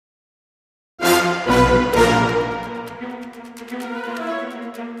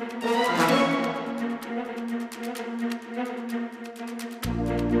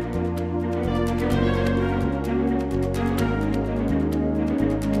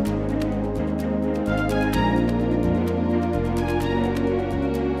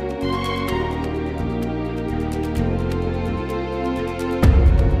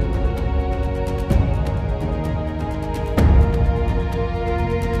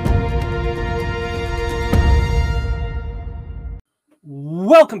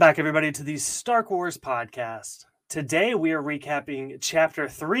Welcome back, everybody, to the Star Wars podcast. Today, we are recapping Chapter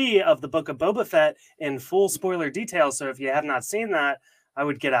 3 of the Book of Boba Fett in full spoiler detail, so if you have not seen that, I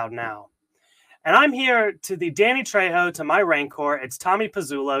would get out now. And I'm here to the Danny Trejo, to my Rancor. It's Tommy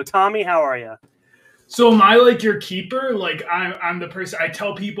Pizzullo. Tommy, how are you? So am I like your keeper? Like I'm the person I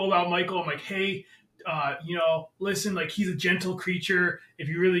tell people about Michael. I'm like, hey, listen, like he's a gentle creature. If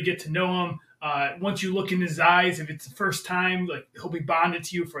you really get to know him, once you look in his eyes, if it's the first time, like he'll be bonded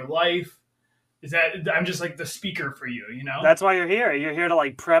to you for life. I'm just like the speaker for you, you know? That's why you're here. You're here to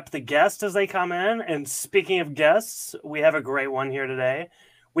like prep the guests as they come in. And speaking of guests, we have a great one here today.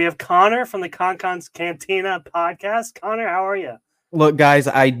 We have Connor from the Concon's Cantina podcast. Connor, how are you? Look, guys,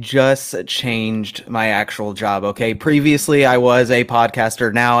 I just changed my actual job, okay? Previously, I was a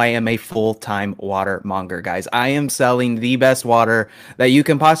podcaster. Now I am a full-time water monger, guys. I am selling the best water that you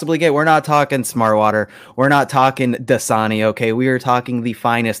can possibly get. We're not talking Smart Water. We're not talking Dasani, okay? We are talking the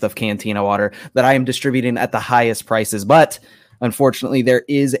finest of Cantina water that I am distributing at the highest prices. But, unfortunately, there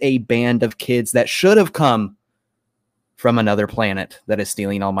is a band of kids that should have come from another planet that is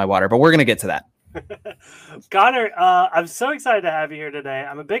stealing all my water. But we're going to get to that. Connor, I'm so excited to have you here today.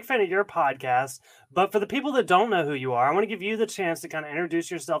 I'm a big fan of your podcast, but for the people that don't know who you are, I want to give you the chance to kind of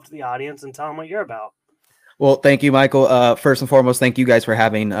introduce yourself to the audience and tell them what you're about. Well, thank you, Michael. First and foremost, thank you guys for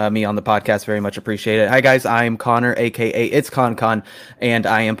having me on the podcast. Very much appreciate it. Hi, guys. I'm Connor, a.k.a. It's ConCon, and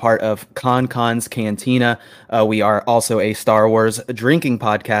I am part of ConCon's Cantina. We are also a Star Wars drinking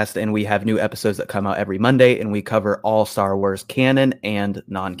podcast, and we have new episodes that come out every Monday, and we cover all Star Wars canon and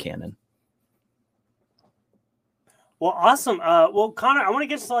non-canon. Well, awesome. Well, Connor, I want to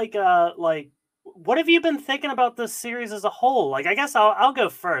get to what have you been thinking about this series as a whole? Like, I guess I'll go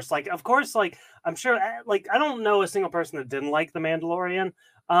first. Like, of course, like I'm sure, like I don't know a single person that didn't like The Mandalorian,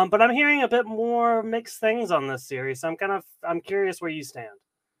 but I'm hearing a bit more mixed things on this series. So I'm curious where you stand.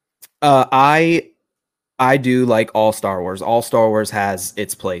 I do like all Star Wars. All Star Wars has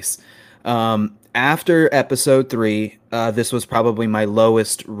its place. After episode 3, this was probably my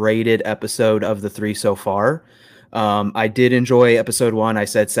lowest rated episode of the 3 so far. I did enjoy episode 1. I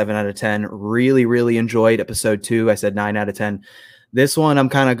said 7 out of 10. Really, really enjoyed episode 2. I said 9 out of 10. This one, I'm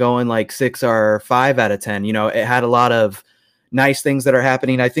kind of going like 6 or 5 out of 10. You know, it had a lot of nice things that are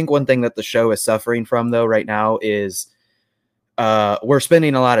happening. I think one thing that the show is suffering from, though, right now is we're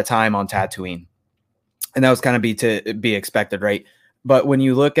spending a lot of time on Tatooine. And that was kind of to be expected, right? But when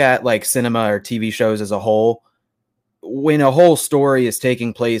you look at like cinema or TV shows as a whole, when a whole story is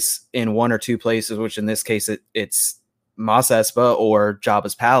taking place in one or two places, which in this case it's Mos Espa or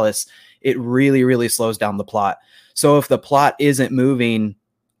Jabba's palace, it really, really slows down the plot. So if the plot isn't moving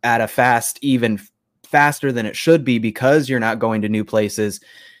at a even faster than it should be because you're not going to new places,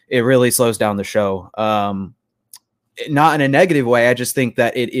 it really slows down the show. Not in a negative way. I just think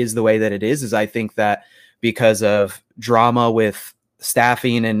that it is the way that it is I think that because of drama with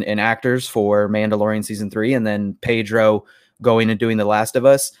staffing and actors for Mandalorian season 3, and then Pedro going and doing The Last of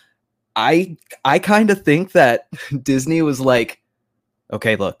Us, I kind of think that Disney was like,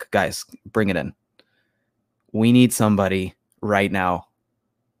 okay, look, guys, bring it in. We need somebody right now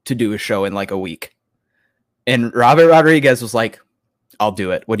to do a show in like a week. And Robert Rodriguez was like, I'll do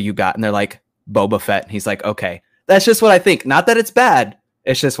it. What do you got? And they're like, Boba Fett. And he's like, okay, that's just what I think. Not that it's bad.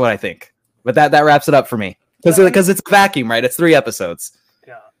 It's just what I think. But that wraps it up for me. Because it's a vacuum, right? It's 3 episodes.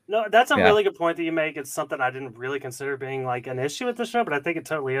 Yeah. No, that's a really good point that you make. It's something I didn't really consider being like an issue with the show, but I think it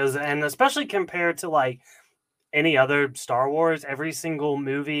totally is. And especially compared to like any other Star Wars, every single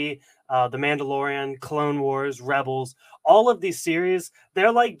movie, The Mandalorian, Clone Wars, Rebels, all of these series,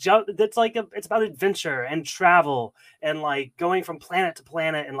 they're like it's about adventure and travel and like going from planet to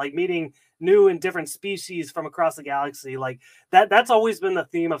planet and like meeting new and different species from across the galaxy. Like that's always been the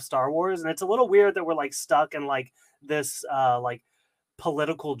theme of Star Wars, and it's a little weird that we're like stuck in like this like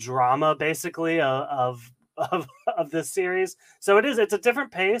political drama basically of this series. So it's a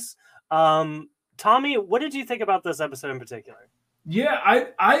different pace. Tommy, what did you think about this episode in particular? Yeah,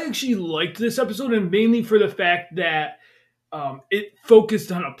 I actually liked this episode, and mainly for the fact that it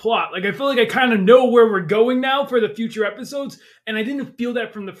focused on a plot. Like I feel like I kind of know where we're going now for the future episodes, and I didn't feel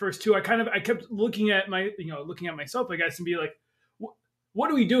that from the first 2. I kept looking at myself, I guess, and be like,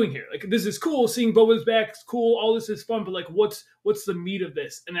 what are we doing here? Like, this is cool. Seeing Boba's back, it's cool. All this is fun, but like, what's the meat of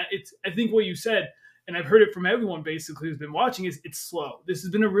this? And I think what you said, and I've heard it from everyone basically who's been watching, is it's slow. This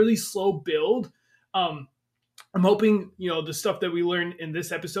has been a really slow build. I'm hoping, the stuff that we learned in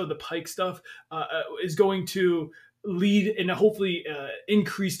this episode, the Pike stuff, is going to lead and hopefully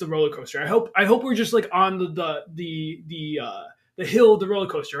increase the roller coaster. I hope we're just like on the the hill of the roller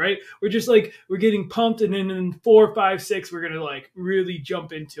coaster, right? We're just like, we're getting pumped, and then in 4, 5, 6, we're gonna like really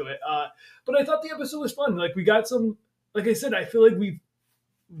jump into it. But I thought the episode was fun. Like we got some, like I said, I feel like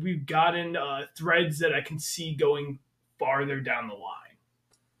we've gotten threads that I can see going farther down the line.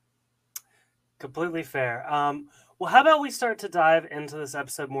 Completely fair. Well, how about we start to dive into this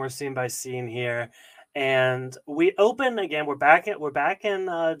episode more scene by scene here, and we open again. We're back in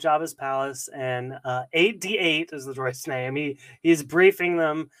Jabba's palace, and 8D8 is the droid's name. He's briefing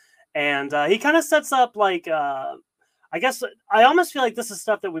them, and he kind of sets up like I guess I almost feel like this is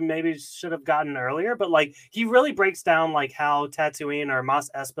stuff that we maybe should have gotten earlier, but like he really breaks down like how Tatooine or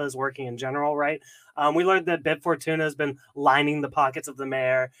Mos Espa is working in general, right? We learned that Bib Fortuna has been lining the pockets of the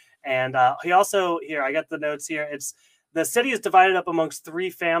mayor. And he also, here, I got the notes here. It's the city is divided up amongst 3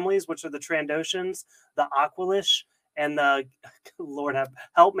 families, which are the Trandoshans, the Aqualish, and the, Lord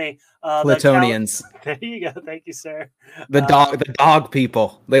help me. Platonians. There you go. Thank you, sir. The dog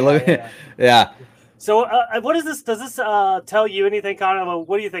people. They look, yeah. So what is this? Does this tell you anything, Connor?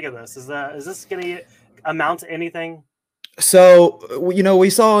 What do you think of this? Is this going to amount to anything? So, we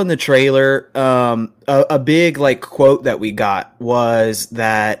saw in the trailer, a big like quote that we got was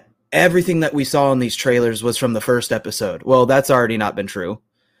that everything that we saw in these trailers was from the first episode. Well, that's already not been true.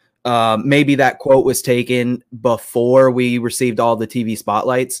 Maybe that quote was taken before we received all the TV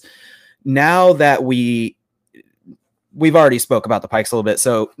spotlights. Now that we've already spoke about the Pikes a little bit,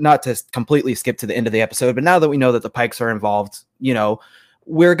 so not to completely skip to the end of the episode, but now that we know that the Pikes are involved,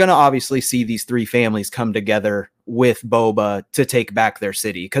 we're going to obviously see these 3 families come together with Boba to take back their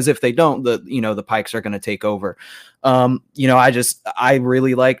city. Because if they don't, the Pikes are going to take over. I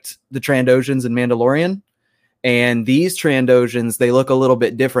really liked the Trandoshans in Mandalorian, and these Trandoshans, they look a little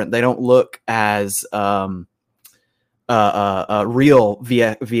bit different. They don't look as real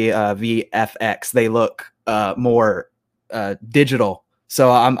VFX. They look more digital.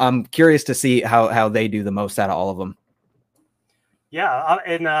 So I'm curious to see how they do the most out of all of them. Yeah,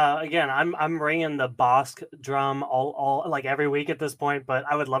 and again, I'm ringing the Bossk drum all like every week at this point, but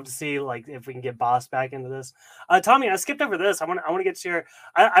I would love to see like if we can get Bossk back into this. Tommy, I skipped over this. I want to get to your.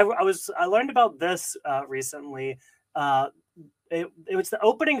 I learned about this recently. It was the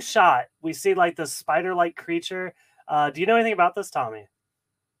opening shot. We see like the spider-like creature. Do you know anything about this, Tommy?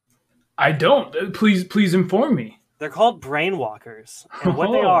 I don't. Please inform me. They're called brainwalkers, and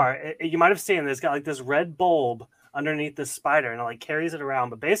what they are, you might have seen. There's got like this red bulb underneath this spider, and it like carries it around.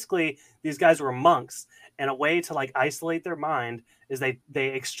 But basically, these guys were monks, and a way to like isolate their mind is they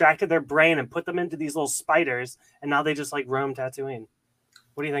extracted their brain and put them into these little spiders, and now they just like roam Tatooine.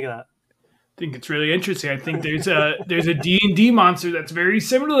 What do you think of that? I think it's really interesting. I think there's a D&D monster that's very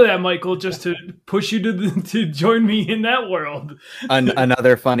similar to that, Michael, just to push you to join me in that world.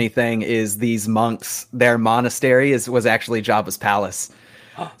 Another funny thing is these monks, their monastery was actually Jabba's palace.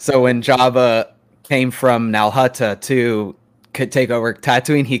 So when Jabba came from Nal Hutta to take over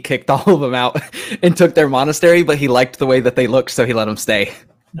Tatooine, he kicked all of them out and took their monastery, but he liked the way that they looked, so he let them stay.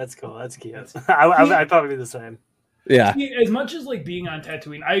 That's cool. That's cute. I'd probably be the same. Yeah. As much as like being on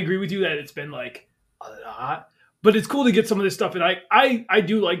Tatooine, I agree with you that it's been like a lot, but it's cool to get some of this stuff. And I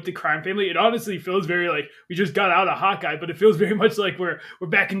do like the crime family. It honestly feels very like we just got out of Hawkeye, but it feels very much like we're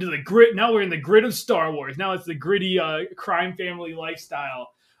back into the grit. Now we're in the grit of Star Wars. Now it's the gritty crime family lifestyle.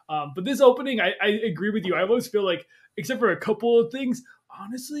 But this opening, I agree with you. I always feel like, except for a couple of things,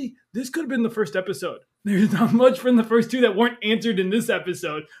 honestly, this could have been the first episode. There's not much from the first 2 that weren't answered in this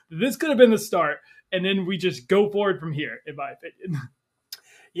episode. This could have been the start, and then we just go forward from here, in my opinion.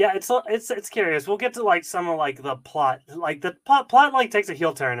 Yeah, it's curious. We'll get to like some of like the plot, like the plot like takes a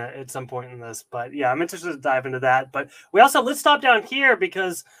heel turn at some point in this. But yeah, I'm interested to dive into that. But let's stop down here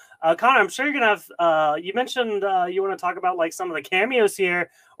because Connor, I'm sure you're gonna have. You mentioned you want to talk about like some of the cameos here,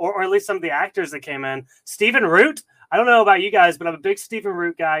 or at least some of the actors that came in. Stephen Root. I don't know about you guys, but I'm a big Stephen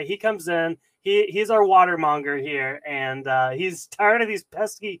Root guy. He comes in. He's our watermonger here, and he's tired of these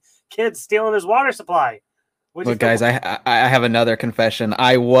pesky kids stealing his water supply. Look, guys, I have another confession.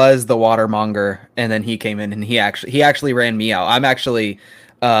 I was the watermonger, and then he came in, and he actually ran me out. I'm actually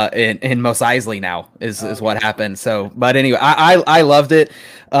in Mos Eisley now is what happened. So, but anyway, I loved it.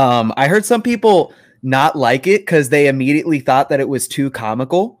 I heard some people not like it because they immediately thought that it was too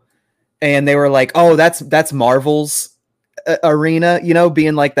comical, and they were like, "Oh, that's Marvel's arena,"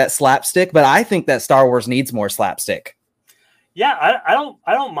 being like that slapstick. But I think that Star Wars needs more slapstick. Yeah, I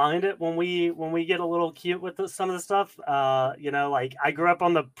don't mind it when we get a little cute with some of the stuff. Like I grew up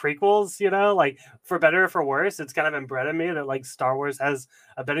on the prequels. Like for better or for worse, it's kind of inbred in me that like Star Wars has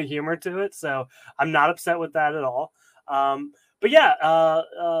a bit of humor to it. So I'm not upset with that at all. But yeah,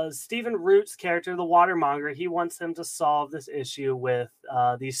 Stephen Root's character, the Watermonger, he wants him to solve this issue with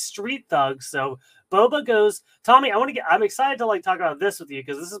these street thugs. So Boba goes, Tommy, I'm excited to like talk about this with you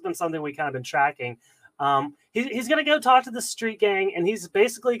because this has been something we kind of been tracking. He's going to go talk to the street gang, and he's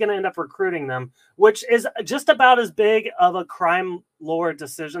basically going to end up recruiting them, which is just about as big of a crime lord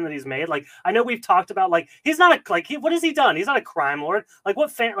decision that he's made. Like, I know we've talked about, like, he's not a, like, what has he done? He's not a crime lord. Like,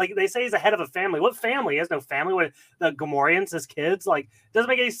 like, they say he's a head of a family. What family? He has no family with the Gamorreans, his kids. Like, doesn't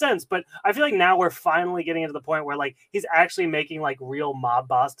make any sense. But I feel like now we're finally getting into the point where, like, he's actually making, like, real mob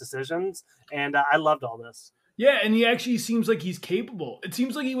boss decisions. And I loved all this. Yeah, and he actually seems like he's capable. It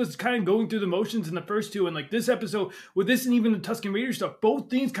seems like he was kind of going through the motions in the first two, and like this episode with this and even the Tusken Raider stuff, both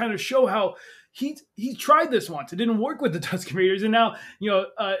things kind of show how he tried this once. It didn't work with the Tusken Raiders, and now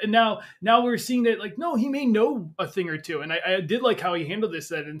and now we're seeing that like no, he may know a thing or two. And I did like how he handled this.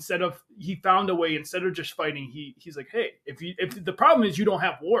 That instead of he found a way, instead of just fighting, he's like, hey, if the problem is you don't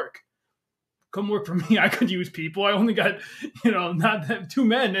have work, come work for me. I could use people. I only got, not that, 2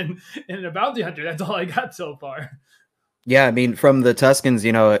 men and a bounty hunter. That's all I got so far. Yeah, I mean, from the Tuskens,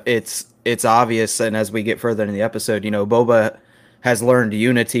 it's obvious, and as we get further in the episode, Boba has learned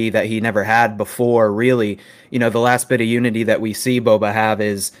unity that he never had before, really. The last bit of unity that we see Boba have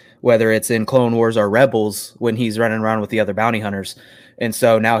is whether it's in Clone Wars or Rebels when he's running around with the other bounty hunters. And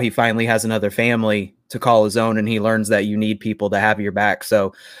so now he finally has another family to call his own, and he learns that you need people to have your back.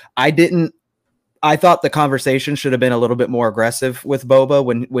 So I thought the conversation should have been a little bit more aggressive with Boba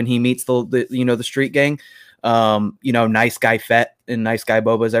when he meets the street gang. Nice guy Fett and nice guy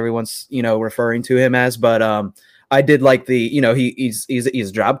Boba, as everyone's referring to him as. But I did like he's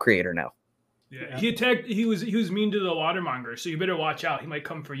a job creator now. Yeah, he attacked. He was mean to the Watermonger, so you better watch out. He might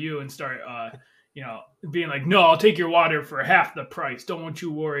come for you and start being like, no, I'll take your water for half the price. Don't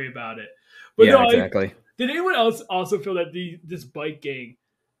you worry about it. But yeah, exactly. Did anyone else also feel that this bike gang?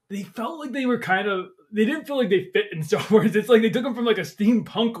 They felt like they didn't feel like they fit in Star Wars. It's like they took them from like a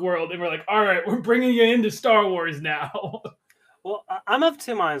steampunk world and we're like, all right, we're bringing you into Star Wars now. Well, I'm of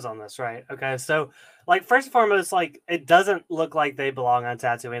 2 minds on this, right? Okay, so like first and foremost, like it doesn't look like they belong on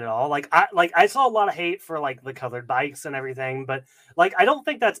Tatooine at all. Like I saw a lot of hate for like the colored bikes and everything, but like I don't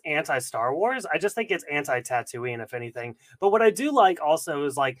think that's anti-Star Wars. I just think it's anti-Tatooine, if anything. But what I do like also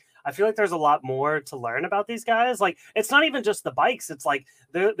is like I feel like there's a lot more to learn about these guys. Like it's not even just the bikes. It's like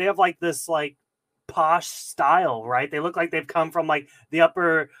they have like this like posh style, right? They look like they've come from like the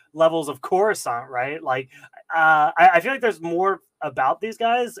upper levels of Coruscant, right? Like I feel like there's more about these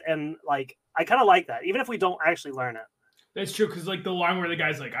guys, and like I kind of like that, even if we don't actually learn it. That's true, because like the line where the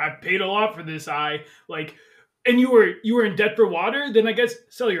guy's like, I paid a lot for this eye, like, and you were in debt for water, then I guess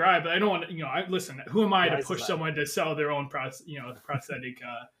sell your eye. But I don't want to, listen, who am I to push someone to sell their own prosthetic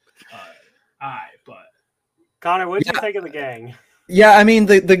eye? But Connor, what did you think of the gang? Yeah, I mean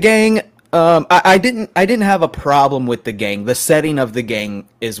the gang. I didn't have a problem with the gang. The setting of the gang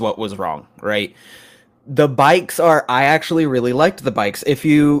is what was wrong, right? The bikes I actually really liked the bikes. If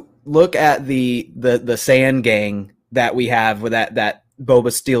you look at the sand gang that we have with that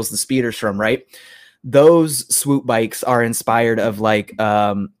Boba steals the speeders from, right? Those swoop bikes are inspired of like big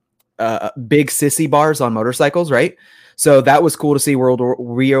sissy bars on motorcycles, right? So that was cool to see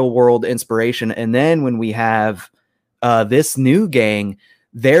real world inspiration. And then when we have this new gang,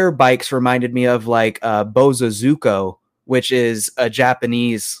 their bikes reminded me of like Bozozuko, which is a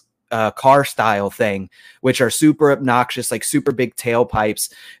Japanese car style thing, which are super obnoxious, like super big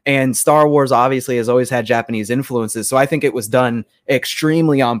tailpipes. And Star Wars obviously has always had Japanese influences. So I think it was done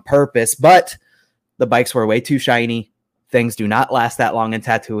extremely on purpose, but the bikes were way too shiny. Things do not last that long in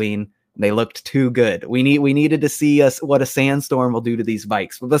Tatooine. They looked too good. We needed to see what a sandstorm will do to these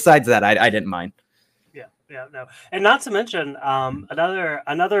bikes. But besides that, I didn't mind. Yeah, no. And not to mention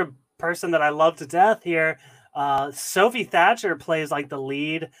another person that I love to death here, Sophie Thatcher plays like the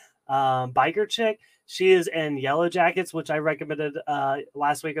lead biker chick. She is in Yellow Jackets, which I recommended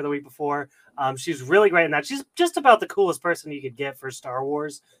last week or the week before. She's really great in that. She's just about the coolest person you could get for Star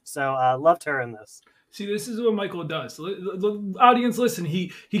Wars. So loved her in this. See, this is what Michael does. The audience, listen,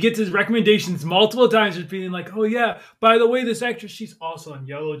 he gets his recommendations multiple times, just being like, oh, yeah, by the way, this actress, she's also in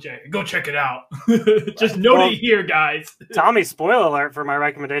Yellow Jacket. Go check it out. Just note it here, guys. Tommy, spoiler alert for my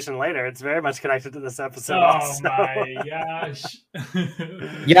recommendation later. It's very much connected to this episode. Oh, also. my gosh.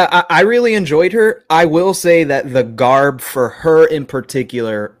 Yeah, I really enjoyed her. I will say that the garb for her in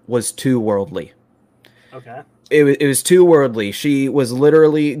particular was too worldly. Okay. It was too worldly. She was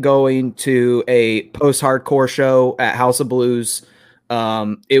literally going to a post-hardcore show at House of Blues.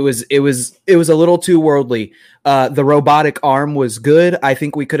 It was a little too worldly. The robotic arm was good. I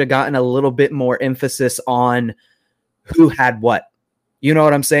think we could have gotten a little bit more emphasis on who had what. You know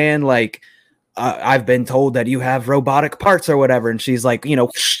what I'm saying? Like, I've been told that you have robotic parts or whatever. And she's like,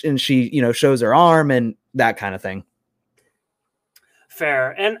 and she, shows her arm and that kind of thing.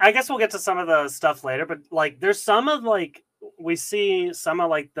 Fair. And I guess we'll get to some of the stuff later, but like there's some of like we see some of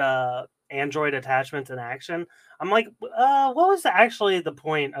like the Android attachments in action. I'm like, what was actually the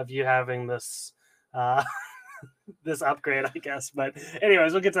point of you having this this upgrade, I guess? But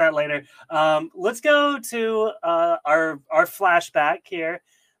anyways, we'll get to that later. Let's go to our flashback here.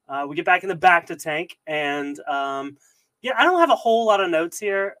 We get back in the Bacta tank, and yeah, I don't have a whole lot of notes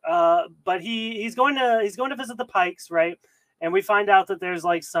here, but he's going to visit the Pikes, right? And we find out that there's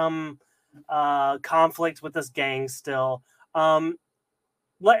like some conflict with this gang still.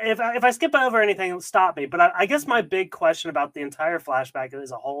 If I skip over anything, stop me. But I guess my big question about the entire flashback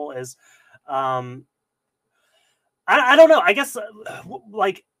as a whole is, I don't know. I guess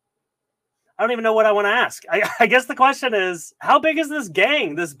like I don't even know what I want to ask. I guess the question is, how big is this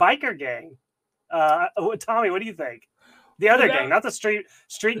gang, this biker gang? Tommy, what do you think? The other gang, not the street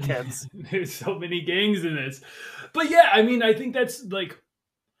kids. There's so many gangs in this. But yeah, I mean, I think that's like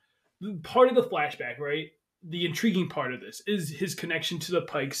part of the flashback, right? The intriguing part of this is his connection to the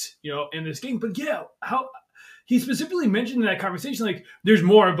Pikes, and this gang. But yeah, how he specifically mentioned in that conversation, like, there's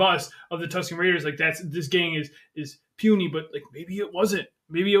more of us, of the Tusken Raiders. Like, this gang is puny, but like maybe it wasn't.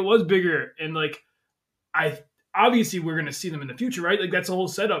 Maybe it was bigger. And like, obviously we're gonna see them in the future, right? Like, that's the whole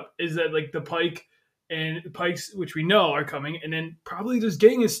setup, is that like the Pikes, which we know are coming, and then probably this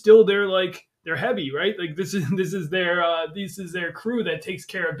gang is still there, like they're heavy, right? Like this is their crew that takes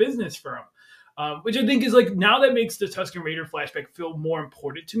care of business for them, which I think is like, now that makes the Tusken Raider flashback feel more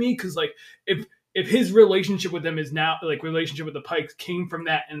important to me, because like if his relationship with them is now like relationship with the Pikes came from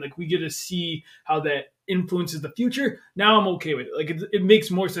that, and like we get to see how that influences the future, now I'm okay with it. Like it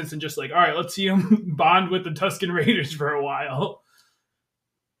makes more sense than just like, all right, let's see him bond with the Tusken Raiders for a while.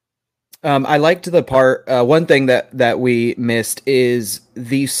 I liked the part, one thing that we missed is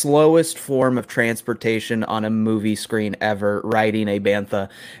the slowest form of transportation on a movie screen ever, riding a Bantha.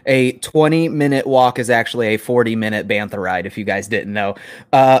 A 20-minute walk is actually a 40-minute Bantha ride, if you guys didn't know.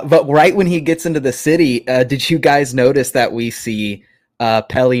 But right when he gets into the city, did you guys notice that we see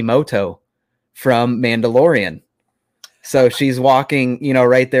Peli Motto from Mandalorian? So she's walking,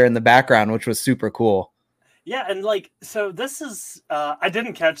 right there in the background, which was super cool. Yeah, and like, so this is, I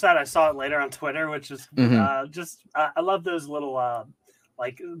didn't catch that. I saw it later on Twitter, which is just, I love those little,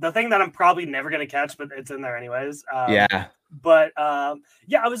 like the thing that I'm probably never going to catch, but it's in there anyways. Yeah. But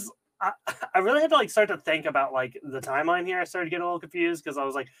yeah, I really had to like start to think about like the timeline here. I started to get a little confused because I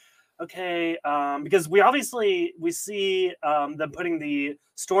was like, okay, because we see them putting the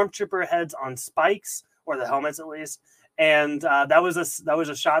stormtrooper heads on spikes, or the helmets at least. And that was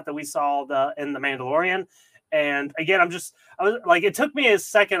a shot that we saw in the Mandalorian. And again, I was like, it took me a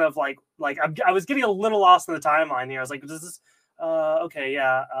second of like I was getting a little lost in the timeline here. I was like, does this okay,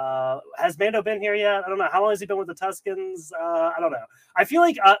 yeah. Has Mando been here yet? I don't know. How long has he been with the Tuskens? I don't know. I feel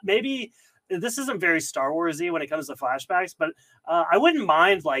like maybe this isn't very Star Wars-y when it comes to flashbacks, but I wouldn't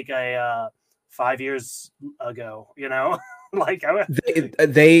mind like a 5 years ago, like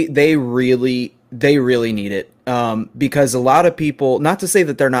they really need it, because a lot of people, not to say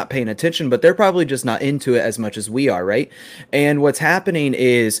that they're not paying attention, but they're probably just not into it as much as we are, right? And what's happening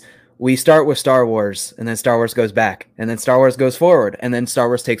is we start with Star Wars, and then Star Wars goes back, and then Star Wars goes forward, and then Star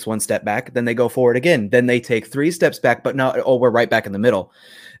Wars takes one step back, then they go forward again, then they take 3 steps back, but now, we're right back in the middle.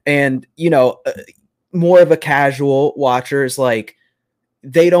 And more of a casual watcher is like,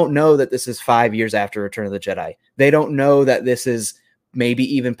 they don't know that this is 5 years after Return of the Jedi. They don't know that this is maybe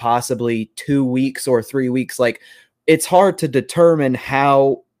even possibly 2 weeks or 3 weeks. Like, it's hard to determine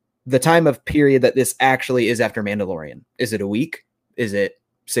how the time of period that this actually is after Mandalorian. Is it a week? Is it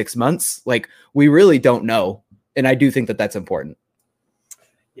 6 months? Like, we really don't know. And I do think that that's important.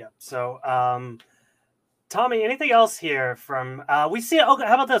 Yeah. So, Tommy, anything else here from, we see, how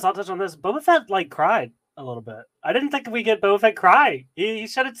about this? I'll touch on this. Boba Fett like cried a little bit. I didn't think we get Boba Fett cry. He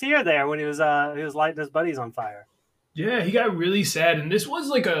shed a tear there when he was lighting his buddies on fire. Yeah, he got really sad, and this was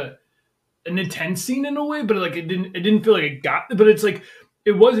like an intense scene in a way, but like it didn't feel like it got. But it's like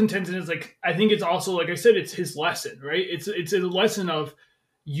it was intense, and it's like, I think it's also, like I said, it's his lesson, right? It's a lesson of,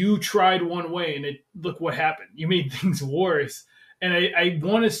 you tried one way, and look what happened. You made things worse, and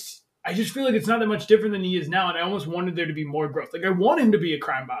I just feel like it's not that much different than he is now, and I almost wanted there to be more growth. Like, I want him to be a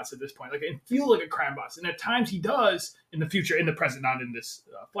crime boss at this point, like, and feel like a crime boss. And at times he does in the future, in the present, not in this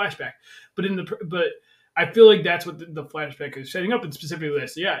flashback, but I feel like that's what the flashback is setting up, and specifically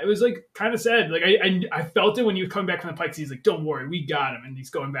this. Yeah, it was like kind of sad. Like I felt it when he was coming back from the Pikes. He's like, "Don't worry, we got him," and he's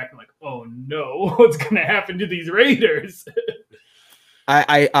going back and like, "Oh no, what's gonna happen to these Raiders?"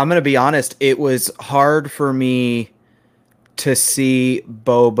 I'm gonna be honest. It was hard for me to see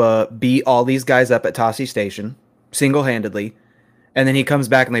Boba beat all these guys up at Tosche Station single-handedly, and then he comes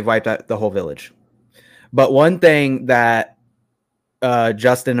back and they've wiped out the whole village. But one thing that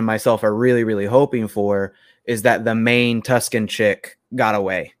Justin and myself are really, really hoping for is that the main Tusken chick got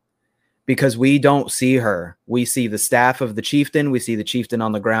away, because we don't see her. We see the staff of the chieftain. We see the chieftain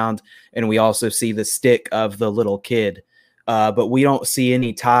on the ground, and we also see the stick of the little kid. But we don't see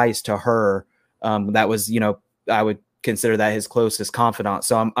any ties to her. That was, I would consider that his closest confidant.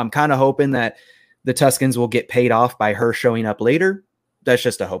 So I'm kind of hoping that the Tuskens will get paid off by her showing up later. That's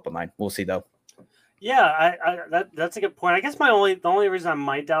just a hope of mine. We'll see though. Yeah, that's a good point. I guess the only reason I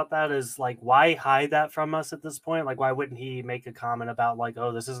might doubt that is like, why hide that from us at this point? Like, why wouldn't he make a comment about like,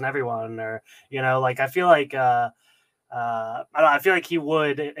 oh, this isn't everyone, or like I feel like I feel like he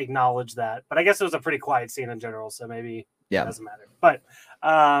would acknowledge that. But I guess it was a pretty quiet scene in general, so maybe it doesn't matter. But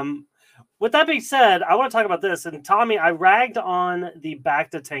with that being said, I want to talk about this. And Tommy, I ragged on the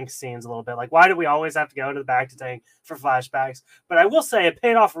Bacta tank scenes a little bit. Like, why do we always have to go to the Bacta tank for flashbacks? But I will say it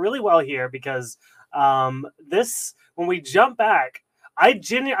paid off really well here, because when we jump back, I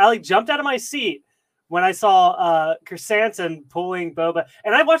jumped out of my seat when I saw Chrysanthemum pulling Boba,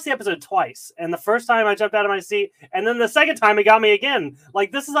 and I watched the episode twice. And the first time I jumped out of my seat, and then the second time it got me again.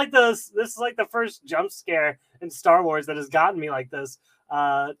 Like, this is like the first jump scare in Star Wars that has gotten me like this.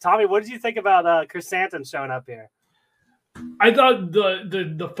 Tommy, what did you think about Chrysanthemum showing up here? I thought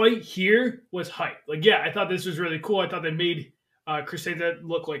the fight here was hype. Like, yeah, I thought this was really cool. I thought they made Chrysanthemum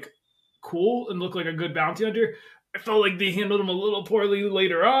look like cool and look like a good bounty hunter. I felt like they handled him a little poorly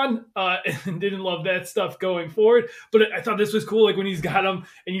later on, and didn't love that stuff going forward. But I thought this was cool. Like, when he's got him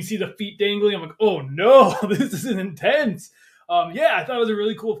and you see the feet dangling, I'm like, oh no, this is intense. Yeah, I thought it was a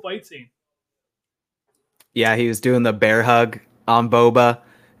really cool fight scene. Yeah, he was doing the bear hug on Boba,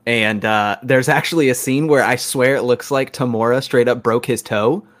 and there's actually a scene where I swear it looks like Tamora straight up broke his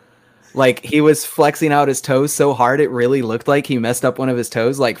toe. Like, he was flexing out his toes so hard, it really looked like he messed up one of his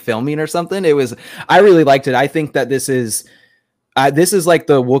toes, like filming or something. I really liked it. I think that this is like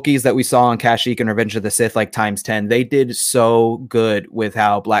the Wookiees that we saw on Kashyyyk and Revenge of the Sith, like times 10. They did so good with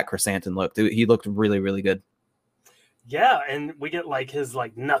how Black Chrysanthemum looked. He looked really, really good. Yeah, and we get like his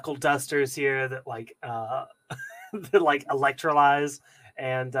like knuckle dusters here that like that like electrolyze.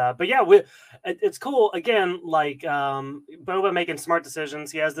 And but yeah, it's cool again. Like Boba making smart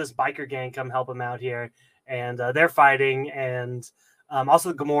decisions. He has this biker gang come help him out here, and they're fighting. And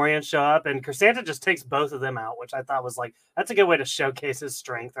also the Gamorreans show up, and Chrysanthemum just takes both of them out, which I thought was like, that's a good way to showcase his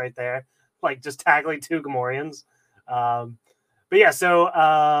strength right there. Like, just tackling two Gamorreans. But yeah,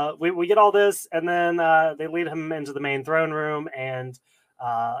 so we get all this, and then they lead him into the main throne room, and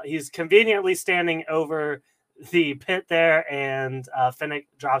he's conveniently standing over the pit there, and Fennec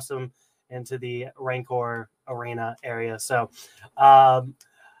drops him into the Rancor arena area. So I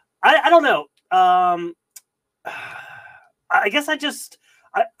don't know. I guess and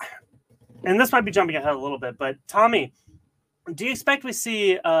this might be jumping ahead a little bit, but Tommy, do you expect we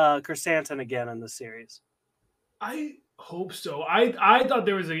see Chrysanthemum again in the series? I hope so. I thought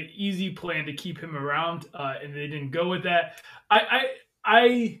there was an easy plan to keep him around, and they didn't go with that.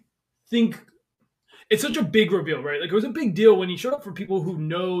 I think it's such a big reveal, right? Like, it was a big deal when he showed up for people who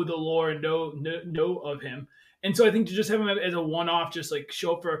know the lore and know of him. And so I think to just have him as a one-off, just like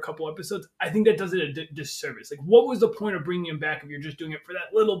show up for a couple episodes, I think that does it a disservice. Like, what was the point of bringing him back if you're just doing it for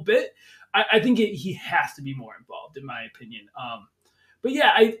that little bit? I think he has to be more involved, in my opinion. But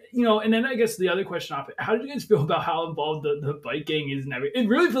yeah, and then I guess the other question off it, how did you guys feel about how involved the Bite Gang is in everything? It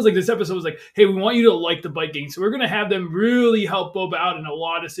really feels like this episode was like, hey, we want you to like the Bite Gang, so we're going to have them really help Boba out in a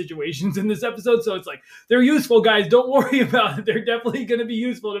lot of situations in this episode. So it's like, they're useful, guys. Don't worry about it. They're definitely going to be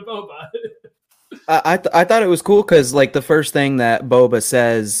useful to Boba. I thought it was cool because, like, the first thing that Boba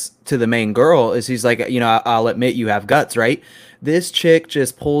says to the main girl is he's like, I'll admit you have guts, right? This chick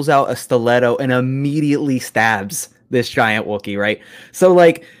just pulls out a stiletto and immediately stabs this giant Wookiee, right? So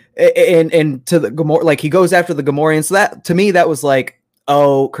like, and to the Gamorrean, like, he goes after the Gamorreans. So that, to me, that was like,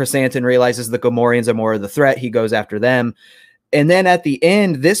 oh, Chrysanthemum realizes the Gamorreans are more of the threat. He goes after them. And then at the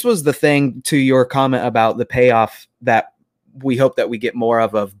end, this was the thing to your comment about the payoff that we hope that we get more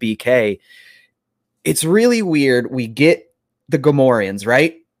of BK. It's really weird. We get the Gamorreans,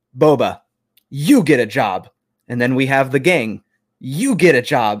 right? Boba, you get a job. And then we have the gang. You get a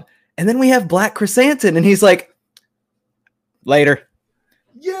job. And then we have Black Chrysanthemum. And he's like, later.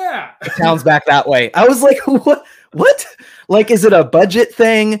 Yeah. Sounds back that way. I was like, what? Like, is it a budget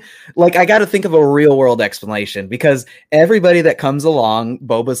thing? Like, I got to think of a real world explanation, because everybody that comes along,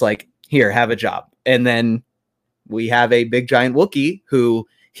 Boba's like, here, have a job. And then we have a big giant Wookiee who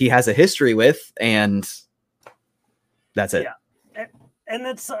he has a history with, and that's it. Yeah. And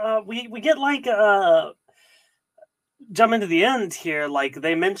it's, we get like, jump into the end here, like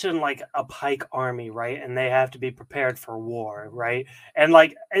they mention like a Pike army, right? And they have to be prepared for war, right? And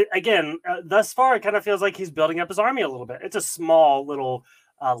like again, thus far it kind of feels like he's building up his army a little bit. It's a small little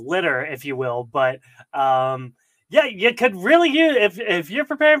litter, if you will, but yeah, you could really use, if you're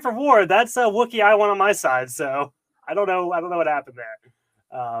preparing for war, that's a Wookiee I want on my side. So I don't know what happened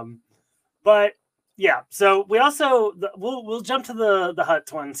there, but yeah. So we also we'll jump to the Hutt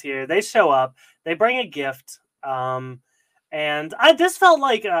twins here. They show up, they bring a gift. And I just felt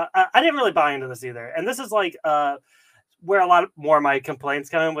like I didn't really buy into this either. And this is like where a lot more of my complaints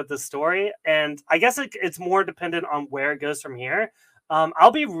come in with the story. And I guess it's more dependent on where it goes from here.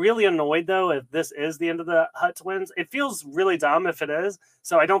 I'll be really annoyed though if this is the end of the Hutt twins. It feels really dumb if it is,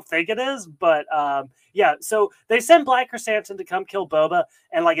 so I don't think it is. But yeah, so they send Black Krrsantan to come kill Boba,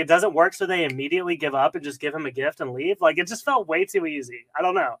 and like it doesn't work, so they immediately give up and just give him a gift and leave. Like it just felt way too easy. I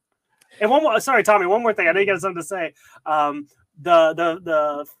don't know. And one more, sorry, Tommy, one more thing. I know you got something to say.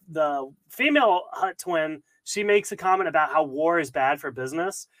 The female Hutt twin, she makes a comment about how war is bad for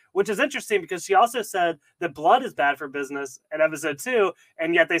business, which is interesting because she also said that blood is bad for business in episode 2,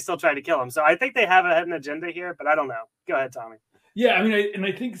 and yet they still try to kill him. So I think they have an agenda here, but I don't know. Go ahead, Tommy. Yeah, I mean,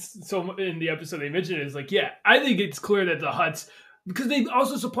 I think so. In the episode they mentioned it is like, yeah, I think it's clear that the Hutts, because they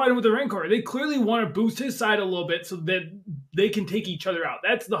also supplied him with the Rancor, they clearly want to boost his side a little bit so that they can take each other out.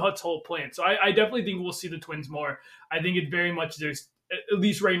 That's the Hutt's whole plan. So I definitely think we'll see the twins more. I think it very much, there's, at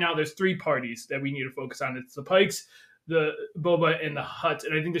least right now, there's 3 parties that we need to focus on. It's the Pikes, the Boba, and the Hutts.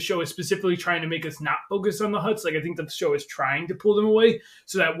 And I think the show is specifically trying to make us not focus on the Hutts. Like, I think the show is trying to pull them away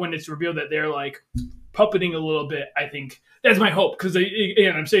so that when it's revealed that they're like puppeting a little bit, I think that's my hope. Because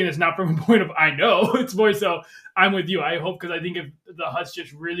again, I'm saying this not from a point of I know, it's more so I'm with you. I hope, because I think if the Hutts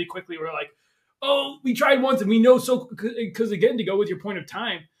just really quickly were like, oh, we tried once and we know, so because again, to go with your point of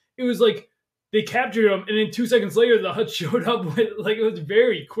time, it was like they captured him and then 2 seconds later the Hutts showed up with, like, it was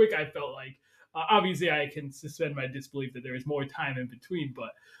very quick. I felt like obviously I can suspend my disbelief that there is more time in between,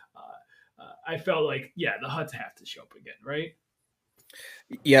 but I felt like, yeah, the Hutts have to show up again, right?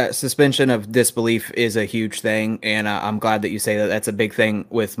 Yeah, suspension of disbelief is a huge thing, and I'm glad that you say that. That's a big thing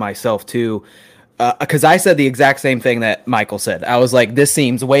with myself too, because I said the exact same thing that Michael said. I was like, this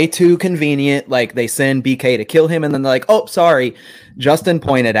seems way too convenient. Like, they send BK to kill him, and then they're like, oh, sorry. Justin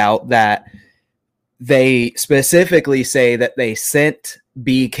pointed out that they specifically say that they sent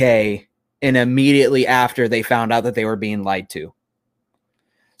BK, and immediately after they found out that they were being lied to.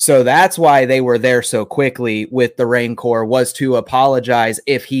 So that's why they were there so quickly with the Rancor, was to apologize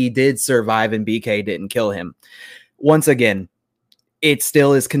if he did survive and BK didn't kill him. Once again, it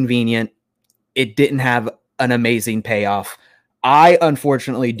still is convenient. It didn't have an amazing payoff. I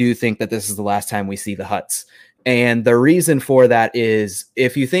unfortunately do think that this is the last time we see the Hutts. And the reason for that is,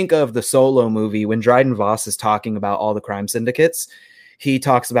 if you think of the Solo movie, when Dryden Voss is talking about all the crime syndicates, he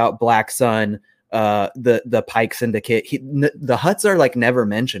talks about Black Sun, the Pike Syndicate. The Hutts are like never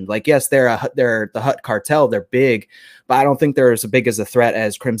mentioned. Like, yes, they're the Hutt cartel. They're big, but I don't think they're as big as a threat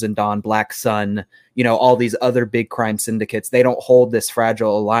as Crimson Dawn, Black Sun, you know, all these other big crime syndicates. They don't hold this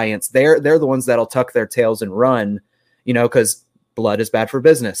fragile alliance. They're the ones that'll tuck their tails and run, you know, because blood is bad for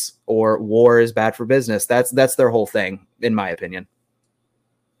business or war is bad for business. That's their whole thing, in my opinion.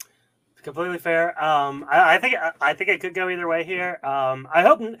 Completely fair. I think it could go either way here. I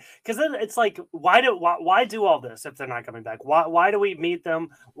hope, because then it's like, why do all this if they're not coming back? Why do we meet them?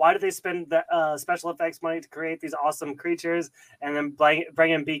 Why do they spend the special effects money to create these awesome creatures and then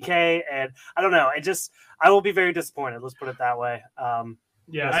bring in BK? And I don't know. I will be very disappointed. Let's put it that way.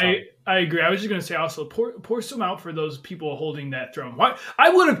 Yeah, I agree. I was just going to say also, pour some out for those people holding that throne. Why? I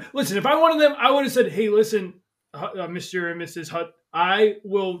would have, listen, if I wanted them, I would have said, hey, listen, Mr. and Mrs. Hutt, I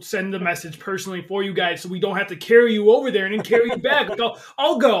will send the message personally for you guys so we don't have to carry you over there and then carry you back. Like,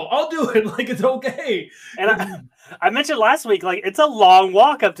 I'll go. I'll do it. Like, it's okay. And I mentioned last week, like, it's a long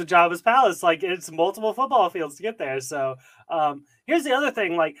walk up to Jabba's palace. Like, it's multiple football fields to get there. So here's the other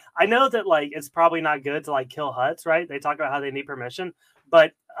thing. Like, I know that, like, it's probably not good to, like, kill Hutts, right? They talk about how they need permission.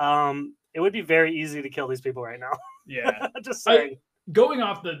 But it would be very easy to kill these people right now. Yeah. Just saying. Going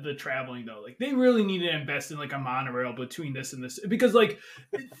off the traveling though, like, they really need to invest in like a monorail between this and this, because like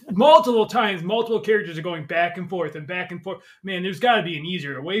multiple times, multiple characters are going back and forth and back and forth. Man, there's got to be an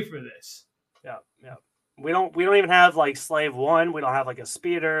easier way for this. Yeah. We don't even have like Slave One. We don't have like a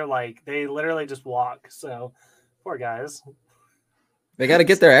speeder. Like they literally just walk. So poor guys. They got to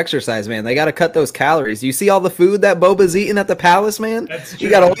get their exercise, man. They got to cut those calories. You see all the food that Boba's eating at the palace, man. That's true.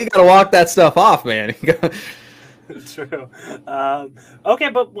 You gotta walk that stuff off, man. True. Okay,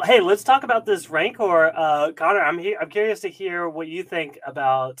 but hey, let's talk about this Rancor. Connor, I'm curious to hear what you think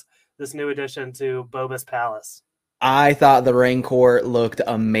about this new addition to Boba's palace. I thought the Rancor looked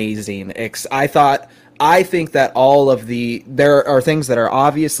amazing. I think that there are things that are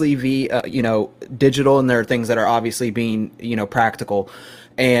obviously digital, and there are things that are obviously being, practical.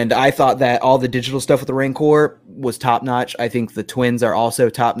 And I thought that all the digital stuff with the Rancor was top notch. I think the twins are also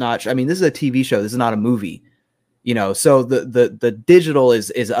top notch. I mean, this is a TV show. This is not a movie, so the digital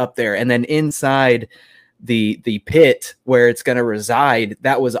is up there. And then inside the pit where it's going to reside,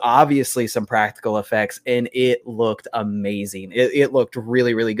 that was obviously some practical effects, and it looked amazing. It looked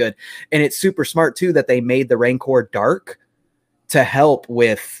really, really good. And it's super smart too that they made the Rancor dark to help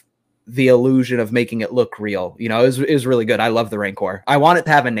with the illusion of making it look real. It was really good. I love the Rancor. I want it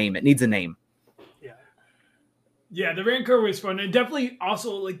to have a name. It needs a name. Yeah, the Rancor was fun. And definitely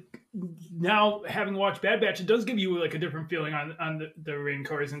also, like, now having watched Bad Batch, it does give you like a different feeling on the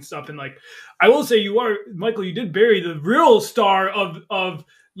Rancors and stuff. And like, I will say Michael, you did bury the real star of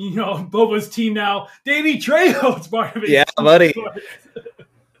Boba's team now. Danny Trejo's part of it. Yeah, buddy.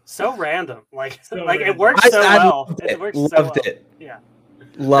 So random. Like random. It works so well. Loved it. Yeah.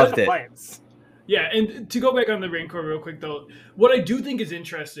 Loved it. Yeah, and to go back on the Rancor real quick though, what I do think is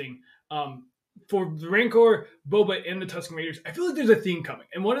interesting, for the Rancor, Boba, and the Tusken Raiders, I feel like there's a theme coming.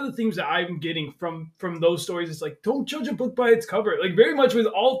 And one of the themes that I'm getting from those stories is like, don't judge a book by its cover. Like very much with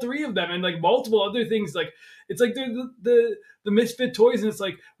all three of them and like multiple other things. Like it's like they're the misfit toys, and it's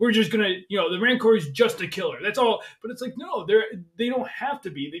like we're just gonna, the Rancor is just a killer. That's all. But it's like no, they don't have to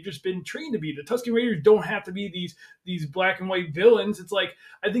be. They've just been trained to be. The Tusken Raiders don't have to be these black and white villains. It's like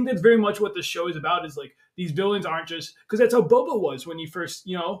I think that's very much what the show is about. Is like these villains aren't just because that's how Boba was when he first,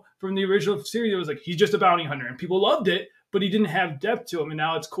 from the original series. It was like he's just a bounty hunter, and people loved it, but he didn't have depth to him. And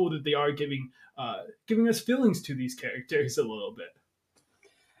now it's cool that they are giving us feelings to these characters a little bit.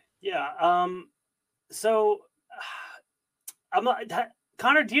 Yeah. So,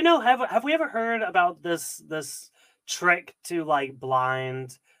 Connor, do you know have we ever heard about this trick to like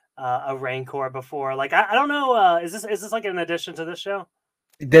blind a Rancor before? Like I don't know. Is this like an addition to this show?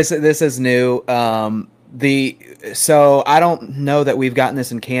 This is new. So I don't know that we've gotten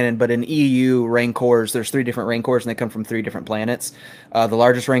this in canon, but in EU Rancors, there's 3 different Rancors, and they come from 3 different planets. The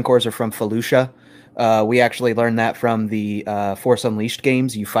largest Rancors are from Felucia. We actually learned that from the Force Unleashed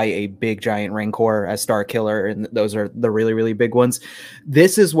games. You fight a big giant Rancor as Star Killer, and those are the really, really big ones.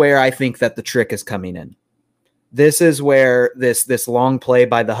 This is where I think that the trick is coming in. This is where this long play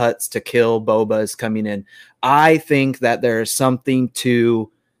by the Hutts to kill Boba is coming in. I think that there is something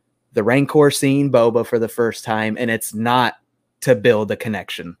to the Rancor seeing Boba for the first time, and it's not to build a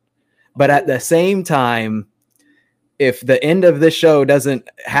connection. But at the same time, if the end of this show doesn't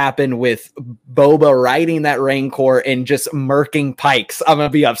happen with Boba riding that Rancor and just murking Pikes, I'm going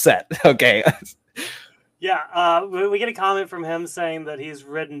to be upset. Okay. Yeah, we get a comment from him saying that he's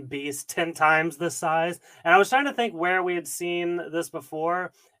ridden Beast 10 times this size. And I was trying to think where we had seen this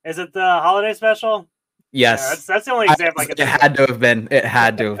before. Is it the holiday special? Yes. Yeah, that's the only example I could think of. It had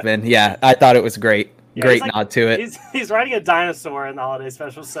to have been. Yeah, I thought it was great. Yeah, great nod to it. He's riding a dinosaur in the holiday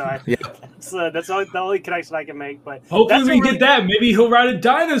special, so that's the only connection I can make. But hopefully we get that. Maybe he'll ride a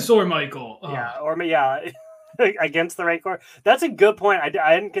dinosaur, Michael. Yeah, against the Rancor. That's a good point.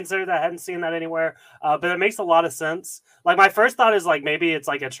 I hadn't considered that. I hadn't seen that anywhere, but it makes a lot of sense. Like my first thought is like maybe it's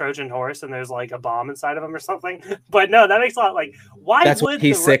like a Trojan horse and there's like a bomb inside of him or something. But no, that makes a lot like why? That's would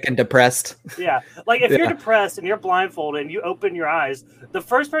he's sick and depressed. Yeah, like if you're depressed and you're blindfolded and you open your eyes, the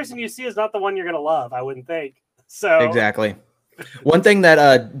first person you see is not the one you're gonna love. I wouldn't think so. Exactly. One thing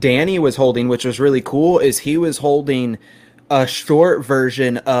that Danny was holding, which was really cool, is he was holding a short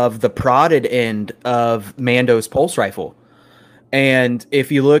version of the prodded end of Mando's pulse rifle. And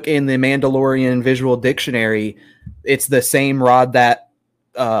if you look in the Mandalorian Visual Dictionary, it's the same rod that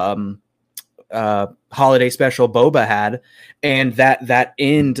holiday special Boba had. And that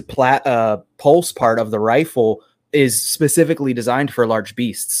end pulse part of the rifle is specifically designed for large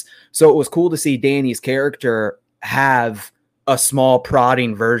beasts. So it was cool to see Danny's character have a small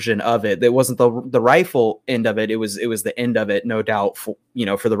prodding version of it. It wasn't the rifle end of it. It was the end of it, no doubt, for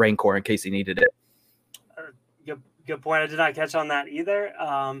the Rancor in case he needed it. Good point. I did not catch on that either.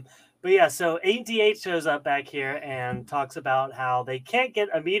 But yeah, so 8D8 shows up back here and talks about how they can't get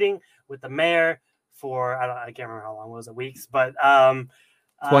a meeting with the mayor for, I can't remember how long it was, weeks, but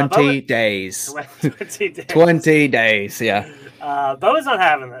 20 days. 20 days. 20 days, yeah. Boba's not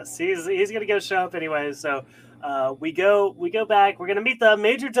having this. He's gonna go show up anyway. So we go back. We're gonna meet the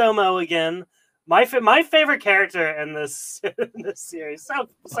Major Domo again. My favorite character in this series. So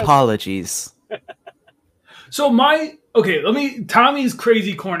apologies. So Tommy's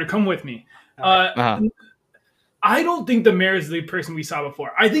crazy corner. Come with me. I don't think the mayor is the person we saw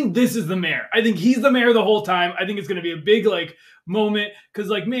before. I think this is the mayor. I think he's the mayor the whole time. I think it's going to be a big moment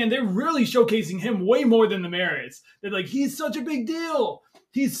because man, they're really showcasing him way more than the mayor is. They're he's such a big deal.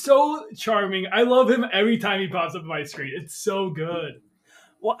 He's so charming. I love him every time he pops up on my screen. It's so good.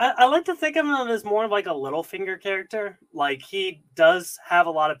 Well, I like to think of him as more of a Littlefinger character. He does have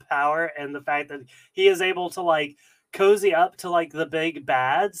a lot of power, and the fact that he is able to cozy up to the big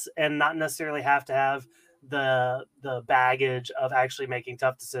bads and not necessarily have to have the baggage of actually making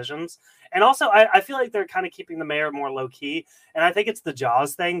tough decisions. And also I feel like they're kind of keeping the mayor more low key, and I think it's the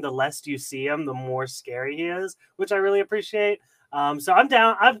Jaws thing. The less you see him, the more scary he is, which I really appreciate. So I'm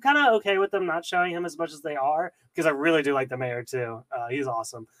down. I'm kind of okay with them not showing him as much as they are, because I really do like the mayor too. He's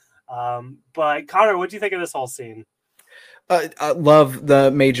awesome. But Connor, what do you think of this whole scene? I love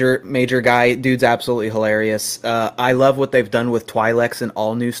the major guy. Dude's absolutely hilarious. I love what they've done with Twi'leks and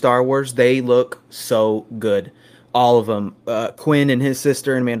all new Star Wars. They look so good. All of them. Quinn and his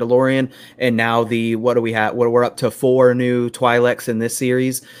sister in Mandalorian, and now what do we have? We're up to 4 new Twi'leks in this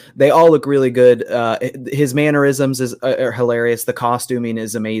series. They all look really good. His mannerisms are hilarious. The costuming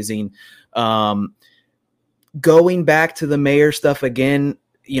is amazing. Going back to the mayor stuff again,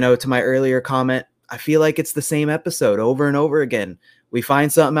 to my earlier comment, I feel like it's the same episode over and over again. We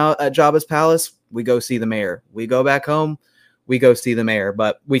find something out at Jabba's palace, we go see the mayor. We go back home, we go see the mayor.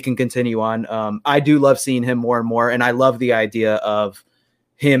 But we can continue on. I do love seeing him more and more, and I love the idea of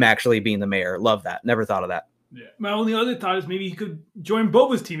him actually being the mayor. Love that. Never thought of that. Yeah. My only other thought is maybe he could join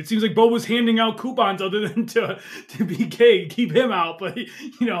Boba's team. It seems like Boba's handing out coupons other than to BK, keep him out, but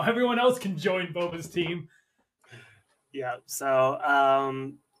everyone else can join Boba's team. Yeah. So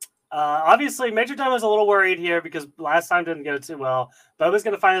obviously, Major Domo is a little worried here because last time didn't go too well. Boba's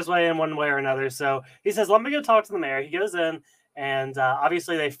going to find his way in one way or another. So he says, let me go talk to the mayor. He goes in, and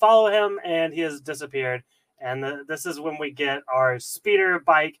obviously they follow him, and he has disappeared. And this is when we get our speeder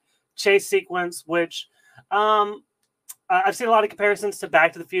bike chase sequence, which I've seen a lot of comparisons to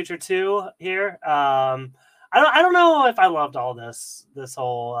Back to the Future 2 here. I don't know if I loved all this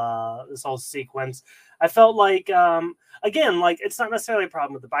whole sequence. I felt like, again, it's not necessarily a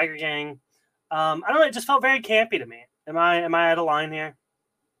problem with the biker gang. I don't know. It just felt very campy to me. Am I out of line here?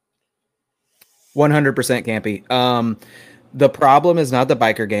 100% campy. The problem is not the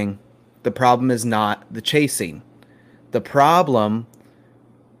biker gang. The problem is not the chasing. The problem,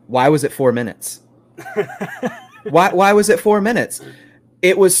 why was it 4 minutes? Why was it 4 minutes?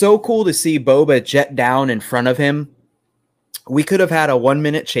 It was so cool to see Boba jet down in front of him. We could have had a 1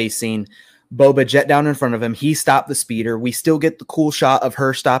 minute chase scene. Boba jet down in front of him. He stopped the speeder. We still get the cool shot of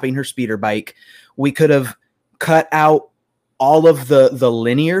her stopping her speeder bike. We could have cut out all of the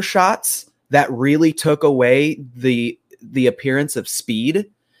linear shots that really took away the appearance of speed.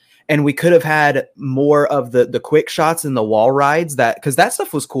 And we could have had more of the quick shots and the wall rides, because that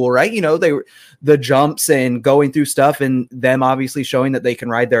stuff was cool, right? They were the jumps and going through stuff, and them obviously showing that they can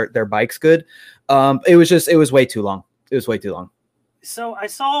ride their bikes good. It was way too long. It was way too long. So I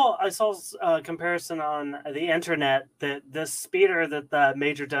saw a comparison on the internet that this speeder that the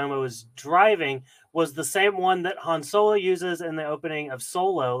Major Domo is driving was the same one that Han Solo uses in the opening of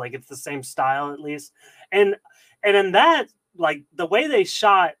Solo. It's the same style, at least. And in that, the way they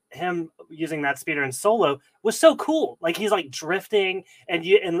shot him using that speeder in Solo was so cool. He's drifting, and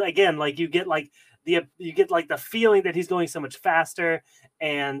you get the feeling that he's going so much faster.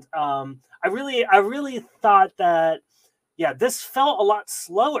 And I really thought that, yeah, this felt a lot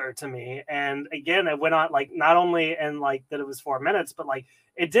slower to me. And again, it went on not only in that it was 4 minutes, but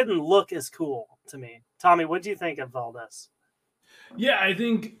it didn't look as cool to me. Tommy, what do you think of all this? Yeah, I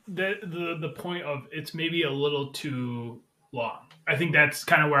think that the point of it's maybe a little too long. I think that's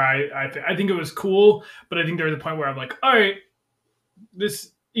kind of where I think it was cool, but I think there was a point where I'm like, all right,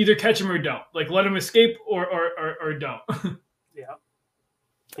 this either catch him or don't. Let him escape or don't.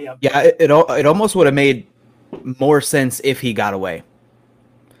 Yeah. Yeah, it almost would have made more sense if he got away.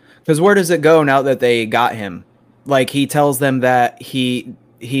 Because where does it go now that they got him? He tells them that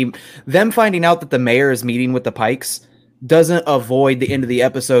them finding out that the mayor is meeting with the Pikes doesn't avoid the end of the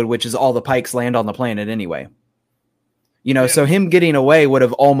episode, which is all the Pikes land on the planet anyway. So him getting away would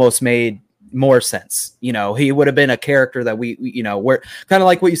have almost made more sense. He would have been a character that we're kind of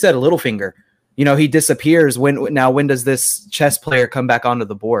like what you said, a Littlefinger. he disappears. When does this chess player come back onto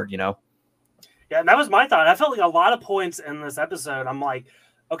the board? Yeah, that was my thought. I felt like a lot of points in this episode, I'm like,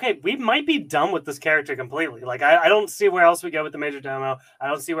 okay, we might be done with this character completely. Like, I don't see where else we go with the Major Domo. I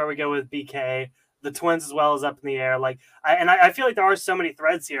don't see where we go with BK. The twins as well is up in the air. Like, I feel like there are so many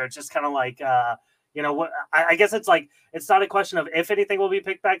threads here. It's just kind of like, what I guess it's like, it's not a question of if anything will be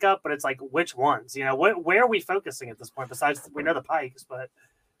picked back up, but it's like which ones. Where are we focusing at this point? Besides, we know the Pikes, but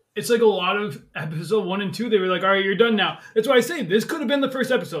it's like a lot of episode 1 and 2. They were like, all right, you're done now. That's why I say this could have been the first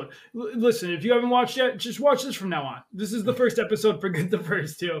episode. Listen, if you haven't watched yet, just watch this from now on. This is the first episode. Forget the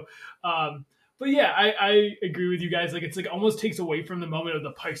first 2. But yeah, I agree with you guys. Like, it's like almost takes away from the moment of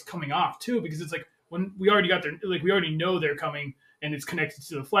the Pikes coming off too, because it's like when we already got there, like we already know they're coming and it's connected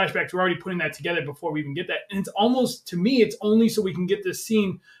to the flashbacks. We're already putting that together before we even get that. And it's almost, to me, it's only so we can get this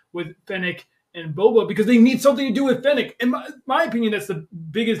scene with Fennec and Boba, because they need something to do with Fennec. In my opinion, that's the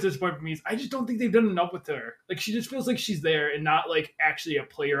biggest disappointment for me. Is I just don't think they've done enough with her. Like, she just feels like she's there and not like actually a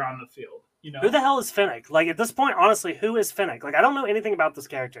player on the field. Who the hell is Fennec? Like, at this point, honestly, who is Fennec? Like, I don't know anything about this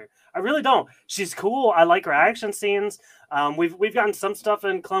character. I really don't. She's cool. I like her action scenes. We've gotten some stuff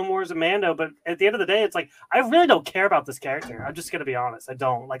in Clone Wars and Mando, but at the end of the day, it's like I really don't care about this character. I'm just gonna be honest. I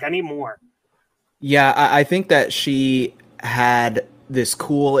don't. Like, I need more. Yeah, I think that she had this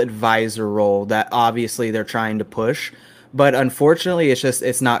cool advisor role that obviously they're trying to push, but unfortunately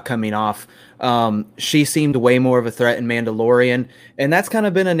it's not coming off. She seemed way more of a threat in Mandalorian, and that's kind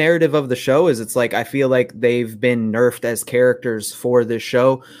of been a narrative of the show. Is it's like I feel like they've been nerfed as characters for this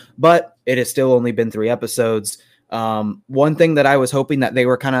show, but it has still only been 3 episodes. One thing that I was hoping that they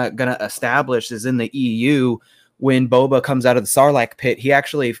were kind of going to establish is in the EU, when Boba comes out of the Sarlacc pit, he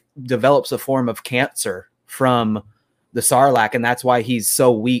actually develops a form of cancer from the Sarlacc, and that's why he's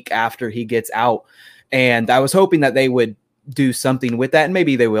so weak after he gets out. And I was hoping that they would do something with that, and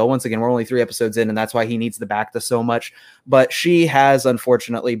maybe they will. Once again, we're only 3 episodes in, and that's why he needs the Bacta so much. But she has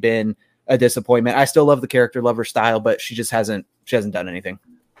unfortunately been a disappointment. I still love the character, love her style, but she hasn't done anything.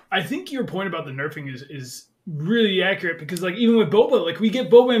 I think your point about the nerfing is really accurate, because like even with Boba, like we get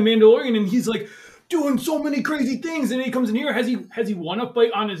Boba in Mandalorian and he's like doing so many crazy things, and then he comes in here. Has he won a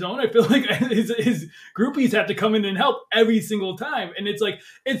fight on his own? I feel like his groupies have to come in and help every single time, and it's like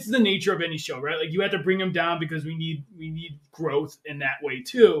it's the nature of any show, right? Like you have to bring him down because we need growth in that way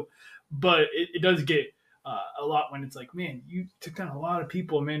too. But it does get a lot when it's like, man, you took down a lot of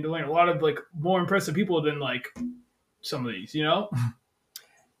people in Mandalorian, a lot of like more impressive people than like some of these,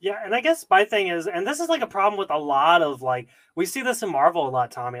 Yeah, and I guess my thing is, and this is like a problem with a lot of like, we see this in Marvel a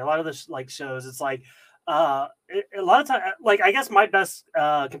lot, Tommy. A lot of the like shows, it's like a lot of time. Like, I guess my best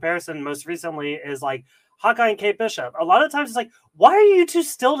comparison most recently is like Hawkeye and Kate Bishop. A lot of times it's like, why are you two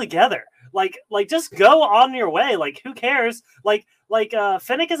still together? Like just go on your way. Like, who cares? Like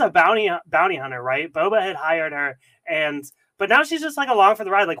Fennec is a bounty hunter, right? Boba had hired her, but now she's just like along for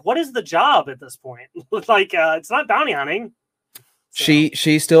the ride. Like, what is the job at this point? Like, it's not bounty hunting. So.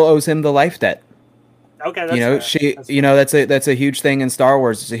 She still owes him the life debt. Okay, that's that's a huge thing in Star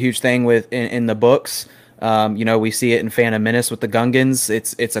Wars. It's a huge thing in the books. We see it in Phantom Menace with the Gungans.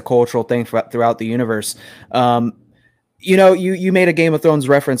 It's a cultural thing throughout the universe. You made a Game of Thrones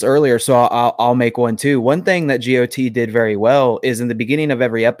reference earlier, so I'll make one too. One thing that GOT did very well is in the beginning of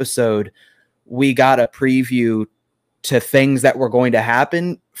every episode, we got a preview to things that were going to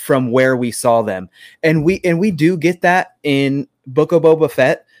happen from where we saw them, and we do get that in Book of Boba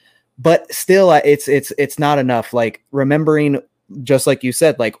Fett, but still it's not enough. Like, remembering, just like you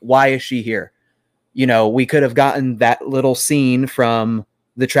said, like, why is she here? We could have gotten that little scene from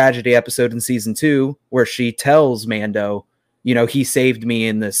the tragedy episode in season 2 where she tells Mando, he saved me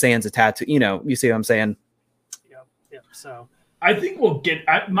in the sands of Tatooine. You see what I'm saying? Yep. So I think we'll get,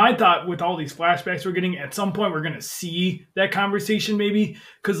 my thought with all these flashbacks we're getting, at some point we're going to see that conversation maybe.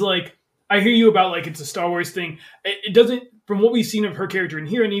 Because, like, I hear you about, like, it's a Star Wars thing. It doesn't, from what we've seen of her character in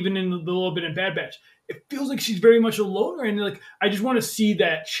here and even in the little bit in Bad Batch, it feels like she's very much a loner. And, like, I just want to see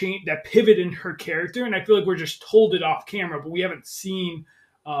that change, that pivot in her character. And I feel like we're just told it off camera, but we haven't seen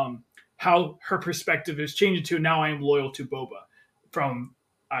how her perspective is changing to now I am loyal to Boba, from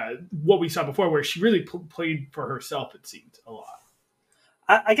what we saw before, where she really played for herself, it seemed, a lot.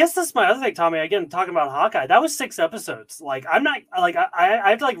 I guess that's my other thing, Tommy. Again, talking about Hawkeye, that was 6 episodes. Like, I'm not like I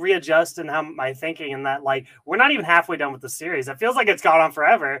have to like readjust in how my thinking, and that like we're not even halfway done with the series. It feels like it's gone on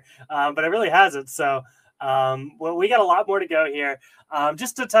forever, but it really hasn't. So, well, we got a lot more to go here.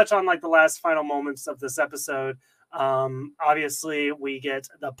 Just to touch on like the last final moments of this episode. Obviously, we get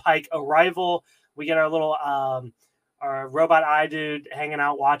the Pike arrival. We get our little our robot eye dude hanging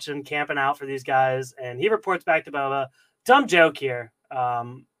out, camping out for these guys, and he reports back to Boba. Dumb joke here.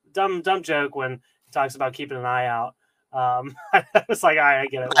 dumb joke when he talks about keeping an eye out. I was like, all right, I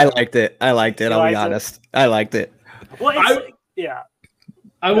get it. I liked it. I'll be honest. I liked it. Well, yeah.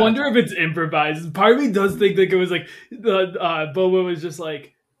 I wonder if it's improvised. Part of me does think like it was like the Boba was just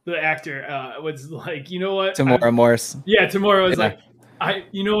like the actor was like, you know what? Tamora Morse. Yeah, Tamora was like,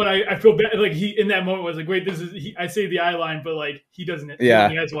 you know what? I feel bad. Like he in that moment was like, wait, I say the eye line, but like he doesn't. Yeah,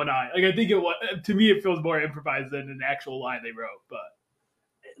 he has one eye. Like I think it was, to me, it feels more improvised than an actual line they wrote. But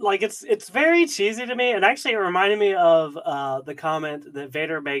like it's very cheesy to me, and actually it reminded me of the comment that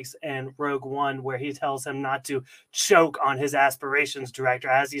Vader makes in Rogue One, where he tells him not to choke on his aspirations director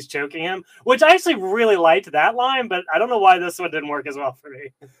as he's choking him, which I actually really liked that line, but I don't know why this one didn't work as well for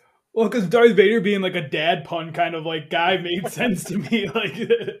me. Well, because Darth Vader being like a dad pun kind of like guy made sense to me. Like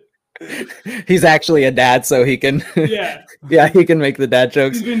he's actually a dad, so he can he can make the dad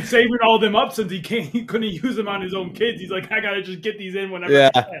jokes. He's been saving all them up since he couldn't use them on his own kids. He's like, I gotta just get these in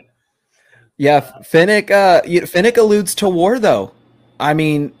whenever I can. Yeah, Fennec alludes to war though. I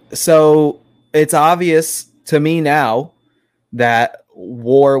mean, so it's obvious to me now that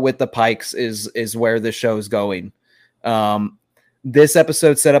war with the Pikes is where the show's going. This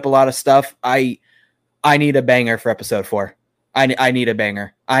episode set up a lot of stuff. I need a banger for episode 4. I need a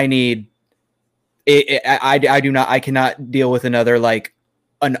banger. I need it. I cannot deal with another like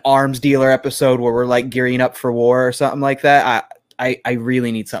an arms dealer episode where we're like gearing up for war or something like that. I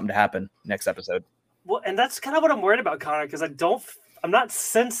really need something to happen next episode. Well, and that's kind of what I'm worried about, Connor, because I'm not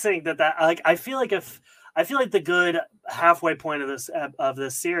sensing that like I feel like the good halfway point of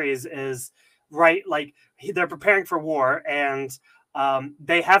this series is right. Like they're preparing for war and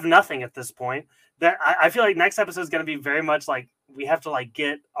they have nothing at this point. That I feel like next episode is going to be very much like we have to like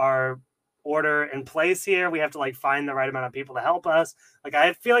get our order in place here. We have to like find the right amount of people to help us. Like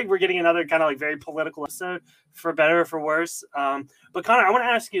I feel like we're getting another kind of like very political episode, for better or for worse. But Connor, I want to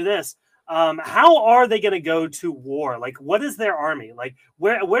ask you this. How are they going to go to war? Like what is their army? Like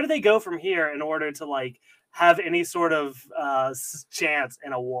where do they go from here in order to like have any sort of chance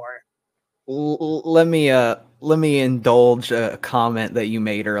in a war? Let me indulge a comment that you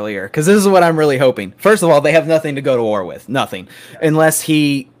made earlier, because this is what I'm really hoping. First of all, they have nothing to go to war with, nothing, unless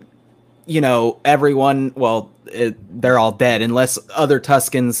everyone. Well, they're all dead, unless other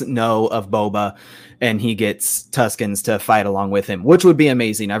Tuskens know of Boba, and he gets Tuskens to fight along with him, which would be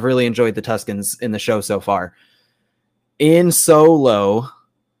amazing. I've really enjoyed the Tuskens in the show so far. In Solo,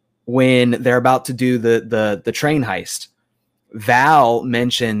 when they're about to do the train heist, Val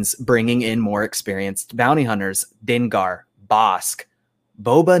mentions bringing in more experienced bounty hunters, Dengar, Bosk.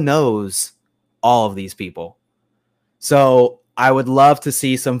 Boba knows all of these people. So I would love to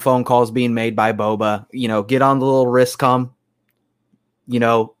see some phone calls being made by Boba, get on the little Riscom,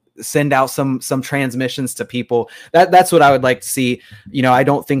 send out some transmissions to people. That's what I would like to see. I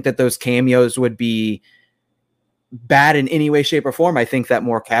don't think that those cameos would be bad in any way, shape, or form. I think that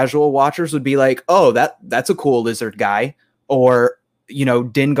more casual watchers would be like, oh, that's a cool lizard guy. Or,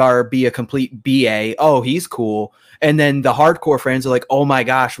 Dengar be a complete BA. Oh, he's cool. And then the hardcore fans are like, oh my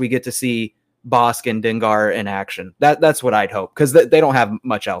gosh, we get to see Bosk and Dengar in action. That's what I'd hope, because they don't have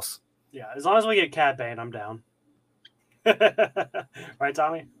much else. Yeah, as long as we get Cad Bane, I'm down. Right,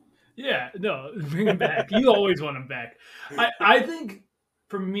 Tommy? Yeah, no, bring him back. You always want him back. I think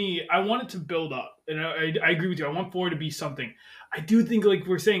for me, I want it to build up. And I agree with you. I want 4 to be something. I do think, like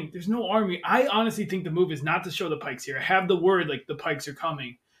we're saying, there's no army. I honestly think the move is not to show the Pikes here. Have the word, like, the Pikes are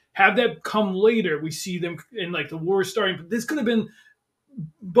coming. Have that come later. We see them in, like, the war starting. But this could have been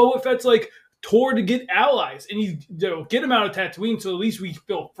Boba Fett's, like, tour to get allies. And he's get him out of Tatooine, so at least we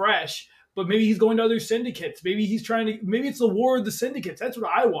feel fresh. But maybe he's going to other syndicates. Maybe he's maybe it's the war of the syndicates. That's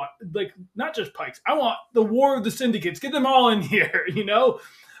what I want. Like, not just Pikes. I want the war of the syndicates. Get them all in here,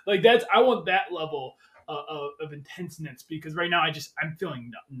 Like, I want that level of intenseness, because right now I'm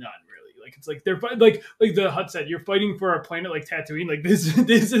feeling none really. Like it's like they're like the Hutt said, you're fighting for a planet like Tatooine. Like this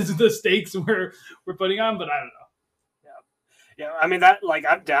is the stakes we're fighting on. But I don't know. Yeah. I mean that like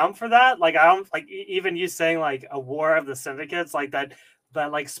I'm down for that. Like I don't like even you saying like a war of the syndicates like that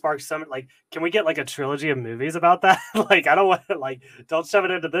like sparks some like can we get like a trilogy of movies about that? Like I don't want to like don't shove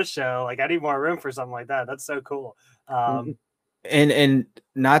it into this show. Like I need more room for something like that. That's so cool. And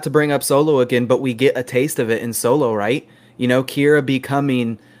not to bring up Solo again, but we get a taste of it in Solo, right? Kira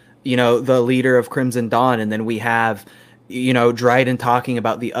becoming, the leader of Crimson Dawn. And then we have, Dryden talking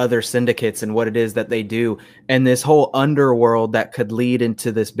about the other syndicates and what it is that they do. And this whole underworld that could lead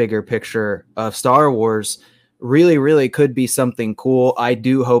into this bigger picture of Star Wars really, really could be something cool. I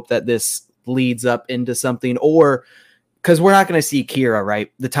do hope that this leads up into something, or because we're not going to see Kira,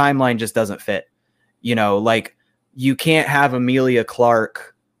 right? The timeline just doesn't fit, like, you can't have Emilia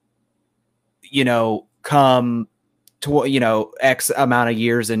Clarke come to, X amount of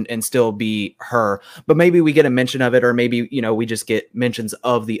years and still be her. But maybe we get a mention of it, or maybe, we just get mentions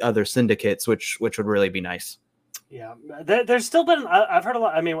of the other syndicates, which would really be nice. Yeah, there's still been, I've heard a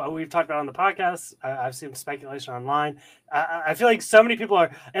lot. I mean, we've talked about it on the podcast. I've seen speculation online. I feel like so many people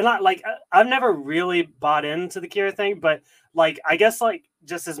are, and not like, I've never really bought into the Kira thing, but like, I guess like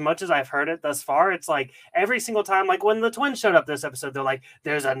just as much as I've heard it thus far, it's like every single time, like when the twins showed up this episode, they're like,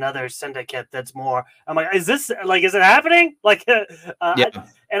 there's another syndicate that's more. I'm like, is it happening? Like, yeah.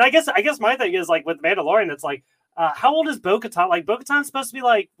 And I guess my thing is like with Mandalorian, it's like, how old is Bo-Katan? Like Bo-Katan's supposed to be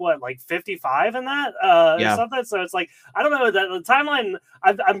like what, like 55 in that, yeah. or something. So it's like, I don't know, the timeline.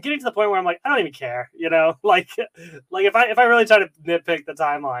 I'm getting to the point where I'm like, I don't even care, like if I really try to nitpick the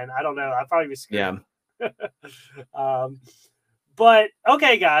timeline, I don't know, I'd probably be screwed. Yeah. But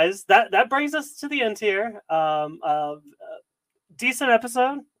okay, guys, that brings us to the end here. Decent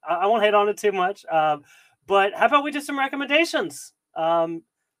episode. I won't hate on it too much. But how about we do some recommendations?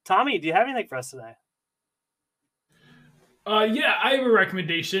 Tommy, do you have anything for us today? Yeah, I have a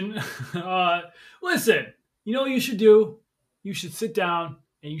recommendation. Listen, you know what you should do? You should sit down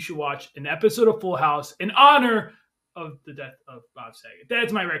and you should watch an episode of Full House in honor of the death of Bob Saget.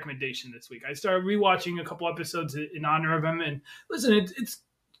 That's my recommendation this week. I started rewatching a couple episodes in honor of him, and listen,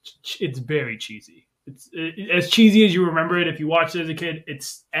 it's very cheesy. It's as cheesy as you remember it. If you watched it as a kid,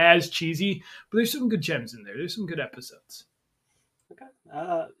 it's as cheesy, but there's some good gems in there. There's some good episodes. Okay.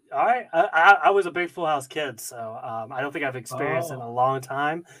 All right. I was a big Full House kid, so I don't think I've experienced it in a long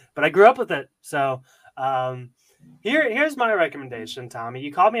time, but I grew up with it. So here's my recommendation, Tommy.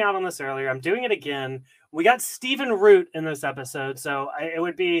 You called me out on this earlier. I'm doing it again. We got Stephen Root in this episode, so it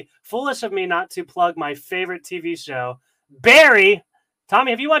would be foolish of me not to plug my favorite TV show, Barry.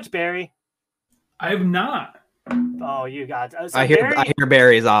 Tommy, have you watched Barry? I have not. Oh, you got. So I hear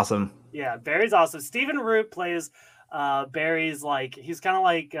Barry is awesome. Yeah, Barry's awesome. Stephen Root plays Barry's like, he's kind of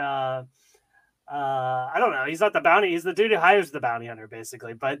like I don't know. He's not the bounty. He's the dude who hires the bounty hunter,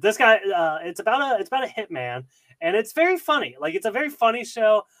 basically. But this guy, it's about a hitman, and it's very funny. Like, it's a very funny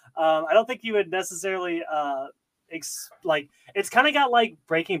show. I don't think you would necessarily it's kind of got like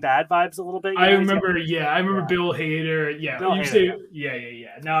Breaking Bad vibes a little bit. I remember Bill Hader. Yeah, Bill Hader.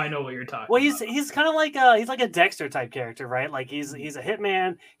 Yeah. Now I know what you're talking. Well, about. he's kind of like a Dexter type character, right? Like he's a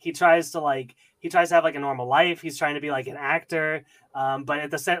hitman. He tries to have like a normal life. He's trying to be like an actor. But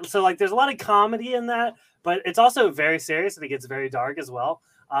at the so like there's a lot of comedy in that, but it's also very serious and it gets very dark as well.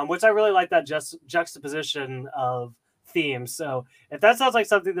 Which I really like, that juxtaposition of themes. So if that sounds like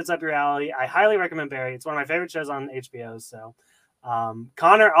something that's up your alley, I highly recommend Barry. It's one of my favorite shows on HBO. So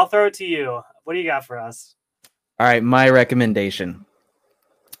Connor, I'll throw it to you. What do you got for us? All right, my recommendation.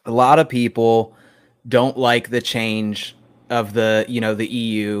 A lot of people don't like the change of the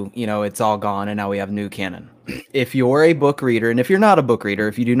EU, it's all gone and now we have new canon. If you're a book reader, and if you're not a book reader,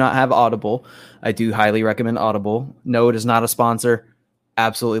 if you do not have Audible, I do highly recommend Audible. No, it is not a sponsor.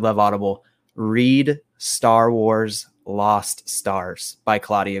 Absolutely love Audible. Read Star Wars Lost Stars by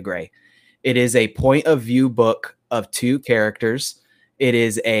Claudia Gray. It is a point of view book of two characters. It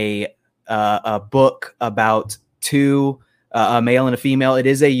is a book about two, a male and a female. It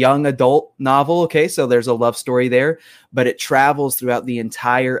is a young adult novel. Okay, so there's a love story there, but it travels throughout the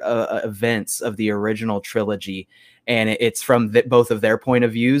entire events of the original trilogy, and it's from both of their point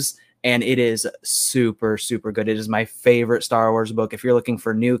of views. And it is super, super good. It is my favorite Star Wars book. If you're looking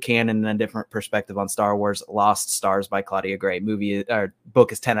for new canon and a different perspective on Star Wars, Lost Stars by Claudia Gray.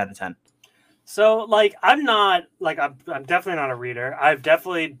 Book is 10 out of 10. So, like, I'm definitely not a reader. I've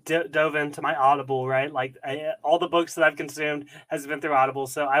definitely dove into my Audible, right? Like, all the books that I've consumed has been through Audible.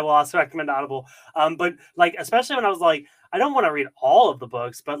 So I will also recommend Audible. But like, especially when I was like, I don't want to read all of the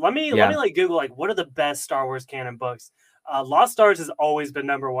books, but let me like Google like what are the best Star Wars canon books. Lost Stars has always been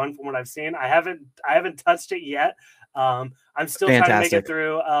number one from what I've seen. I haven't touched it yet. I'm still trying to make it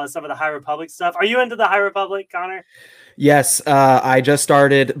through some of the High Republic stuff. Are you into the High Republic, Connor? Yes, I just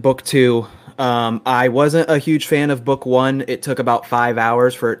started book 2. I wasn't a huge fan of book 1. It took about 5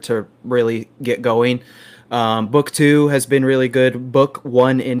 hours for it to really get going. Book 2 has been really good. Book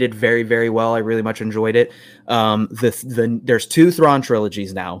 1 ended very, very well. I really much enjoyed it. There's 2 Thrawn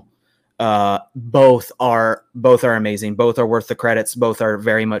trilogies now. Both are amazing. Both are worth the credits. Both are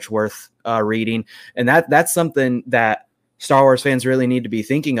very much worth reading. And that's something that Star Wars fans really need to be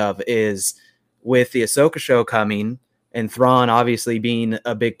thinking of, is with the Ahsoka show coming and Thrawn obviously being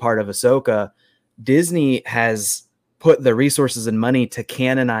a big part of Ahsoka, Disney has put the resources and money to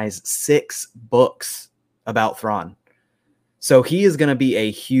canonize 6 books about Thrawn. So he is going to be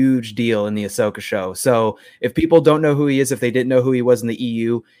a huge deal in the Ahsoka show. So if people don't know who he is, if they didn't know who he was in the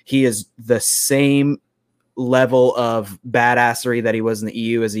EU, he is the same level of badassery that he was in the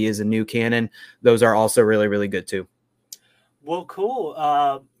EU as he is in new canon. Those are also really, really good too. Well, cool.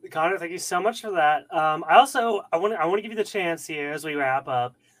 Connor, thank you so much for that. I want to give you the chance here as we wrap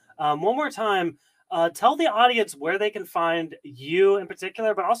up. One more time, tell the audience where they can find you in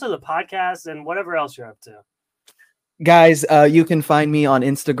particular, but also the podcast and whatever else you're up to. Guys, you can find me on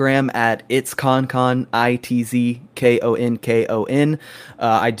Instagram at itzkonkon, ITZKONKON.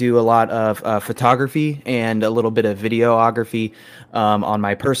 I do a lot of photography and a little bit of videography on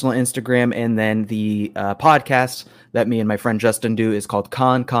my personal Instagram. And then the podcast that me and my friend Justin do is called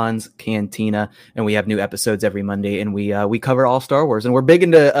Con's Cantina. And we have new episodes every Monday. And we cover all Star Wars. And we're big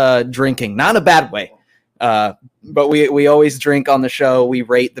into drinking, not in a bad way. But we always drink on the show. We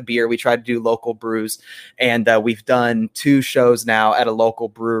rate the beer. We try to do local brews, and we've done 2 shows now at a local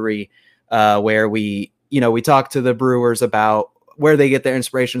brewery where we talk to the brewers about where they get their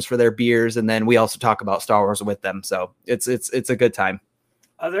inspirations for their beers, and then we also talk about Star Wars with them. So it's a good time.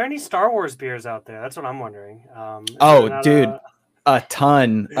 Are there any Star Wars beers out there? That's what I'm wondering. Dude, a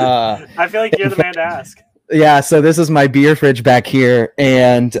ton. I feel like you're the man to ask. Yeah, so this is my beer fridge back here,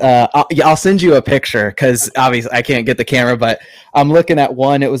 and I'll send you a picture because obviously I can't get the camera, but I'm looking at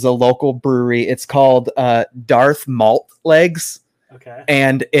one. It was a local brewery. It's called Darth Malt Legs. Okay.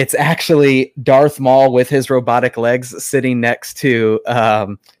 And it's actually Darth Maul with his robotic legs sitting next to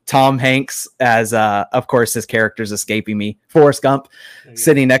Tom Hanks as, of course, his character's escaping me, Forrest Gump,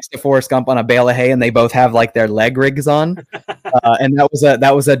 sitting next to Forrest Gump on a bale of hay, and they both have like their leg rigs on. And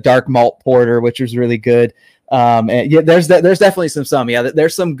that was a dark malt porter, which was really good. And yeah, there's definitely some. Yeah,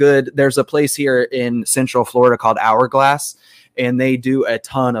 there's some good. There's a place here in Central Florida called Hourglass, and they do a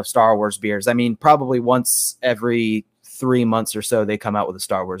ton of Star Wars beers. I mean, probably once every 3 months or so they come out with a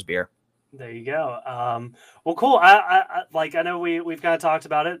Star Wars beer. There you go. Well, cool. I know we've kind of talked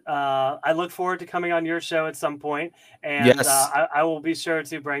about it. I look forward to coming on your show at some point, and yes. I will be sure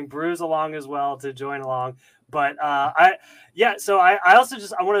to bring Bruce along as well to join along. But I also I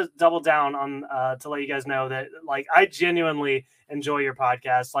want to double down on to let you guys know that like I genuinely enjoy your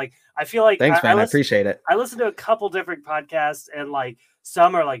podcast. Like I feel like thanks, man. I appreciate it. I listen to a couple different podcasts, and like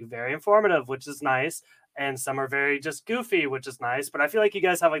some are like very informative, which is nice. And some are very just goofy, which is nice. But I feel like you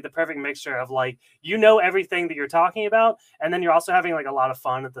guys have like the perfect mixture of like, everything that you're talking about. And then you're also having like a lot of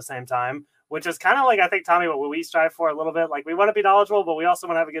fun at the same time, which is kind of like, I think, Tommy, what we strive for a little bit. Like we want to be knowledgeable, but we also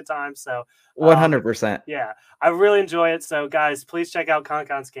want to have a good time. So 100%. Yeah, I really enjoy it. So guys, please check out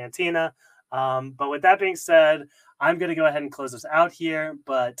Con's Cantina. But with that being said, I'm going to go ahead and close this out here,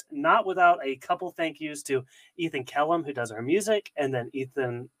 but not without a couple thank yous to Ethan Kellum, who does our music. And then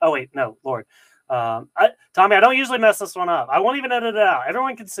Tommy, I don't usually mess this one up. I won't even edit it out.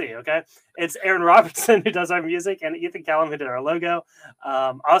 Everyone can see, okay? It's Aaron Robertson who does our music and Ethan Callum who did our logo.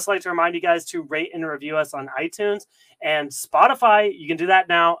 I also like to remind you guys to rate and review us on iTunes and Spotify. You can do that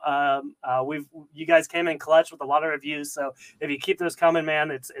now. You guys came in clutch with a lot of reviews, so if you keep those coming,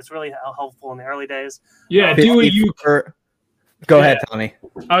 man, it's really helpful in the early days. Yeah, Go ahead, Tommy.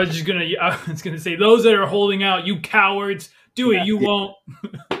 I was gonna say those that are holding out, you cowards, do it. You won't.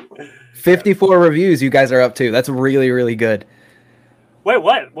 54 reviews you guys are up to. That's really, really good. Wait,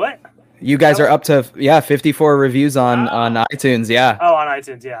 what? You guys are up to 54 reviews on iTunes. Yeah. Oh, on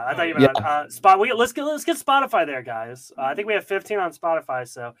iTunes. Yeah, I thought you meant on Spot. Let's get Spotify there, guys. I think we have 15 on Spotify.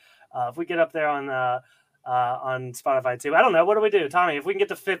 So if we get up there on Spotify too, I don't know. What do we do, Tommy? If we can get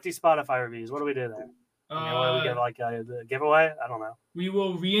to 50 Spotify reviews, what do we do there? What do we get, like the giveaway? I don't know. We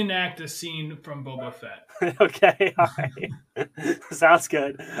will reenact a scene from Boba Fett. Okay, all right. Sounds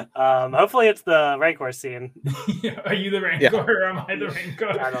good. Hopefully it's the Rancor scene. Are you the Rancor or am I the Rancor?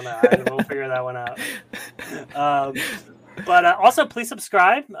 I don't know. We'll figure that one out. But also, please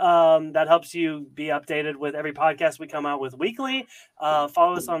subscribe. That helps you be updated with every podcast we come out with weekly.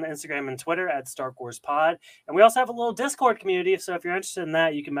 Follow us on Instagram and Twitter at Star Wars Pod. And we also have a little Discord community. So if you're interested in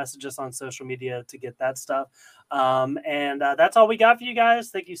that, you can message us on social media to get that stuff. And that's all we got for you guys.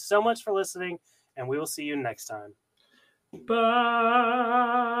 Thank you so much for listening. And we will see you next time.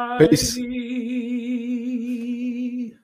 Bye. Peace.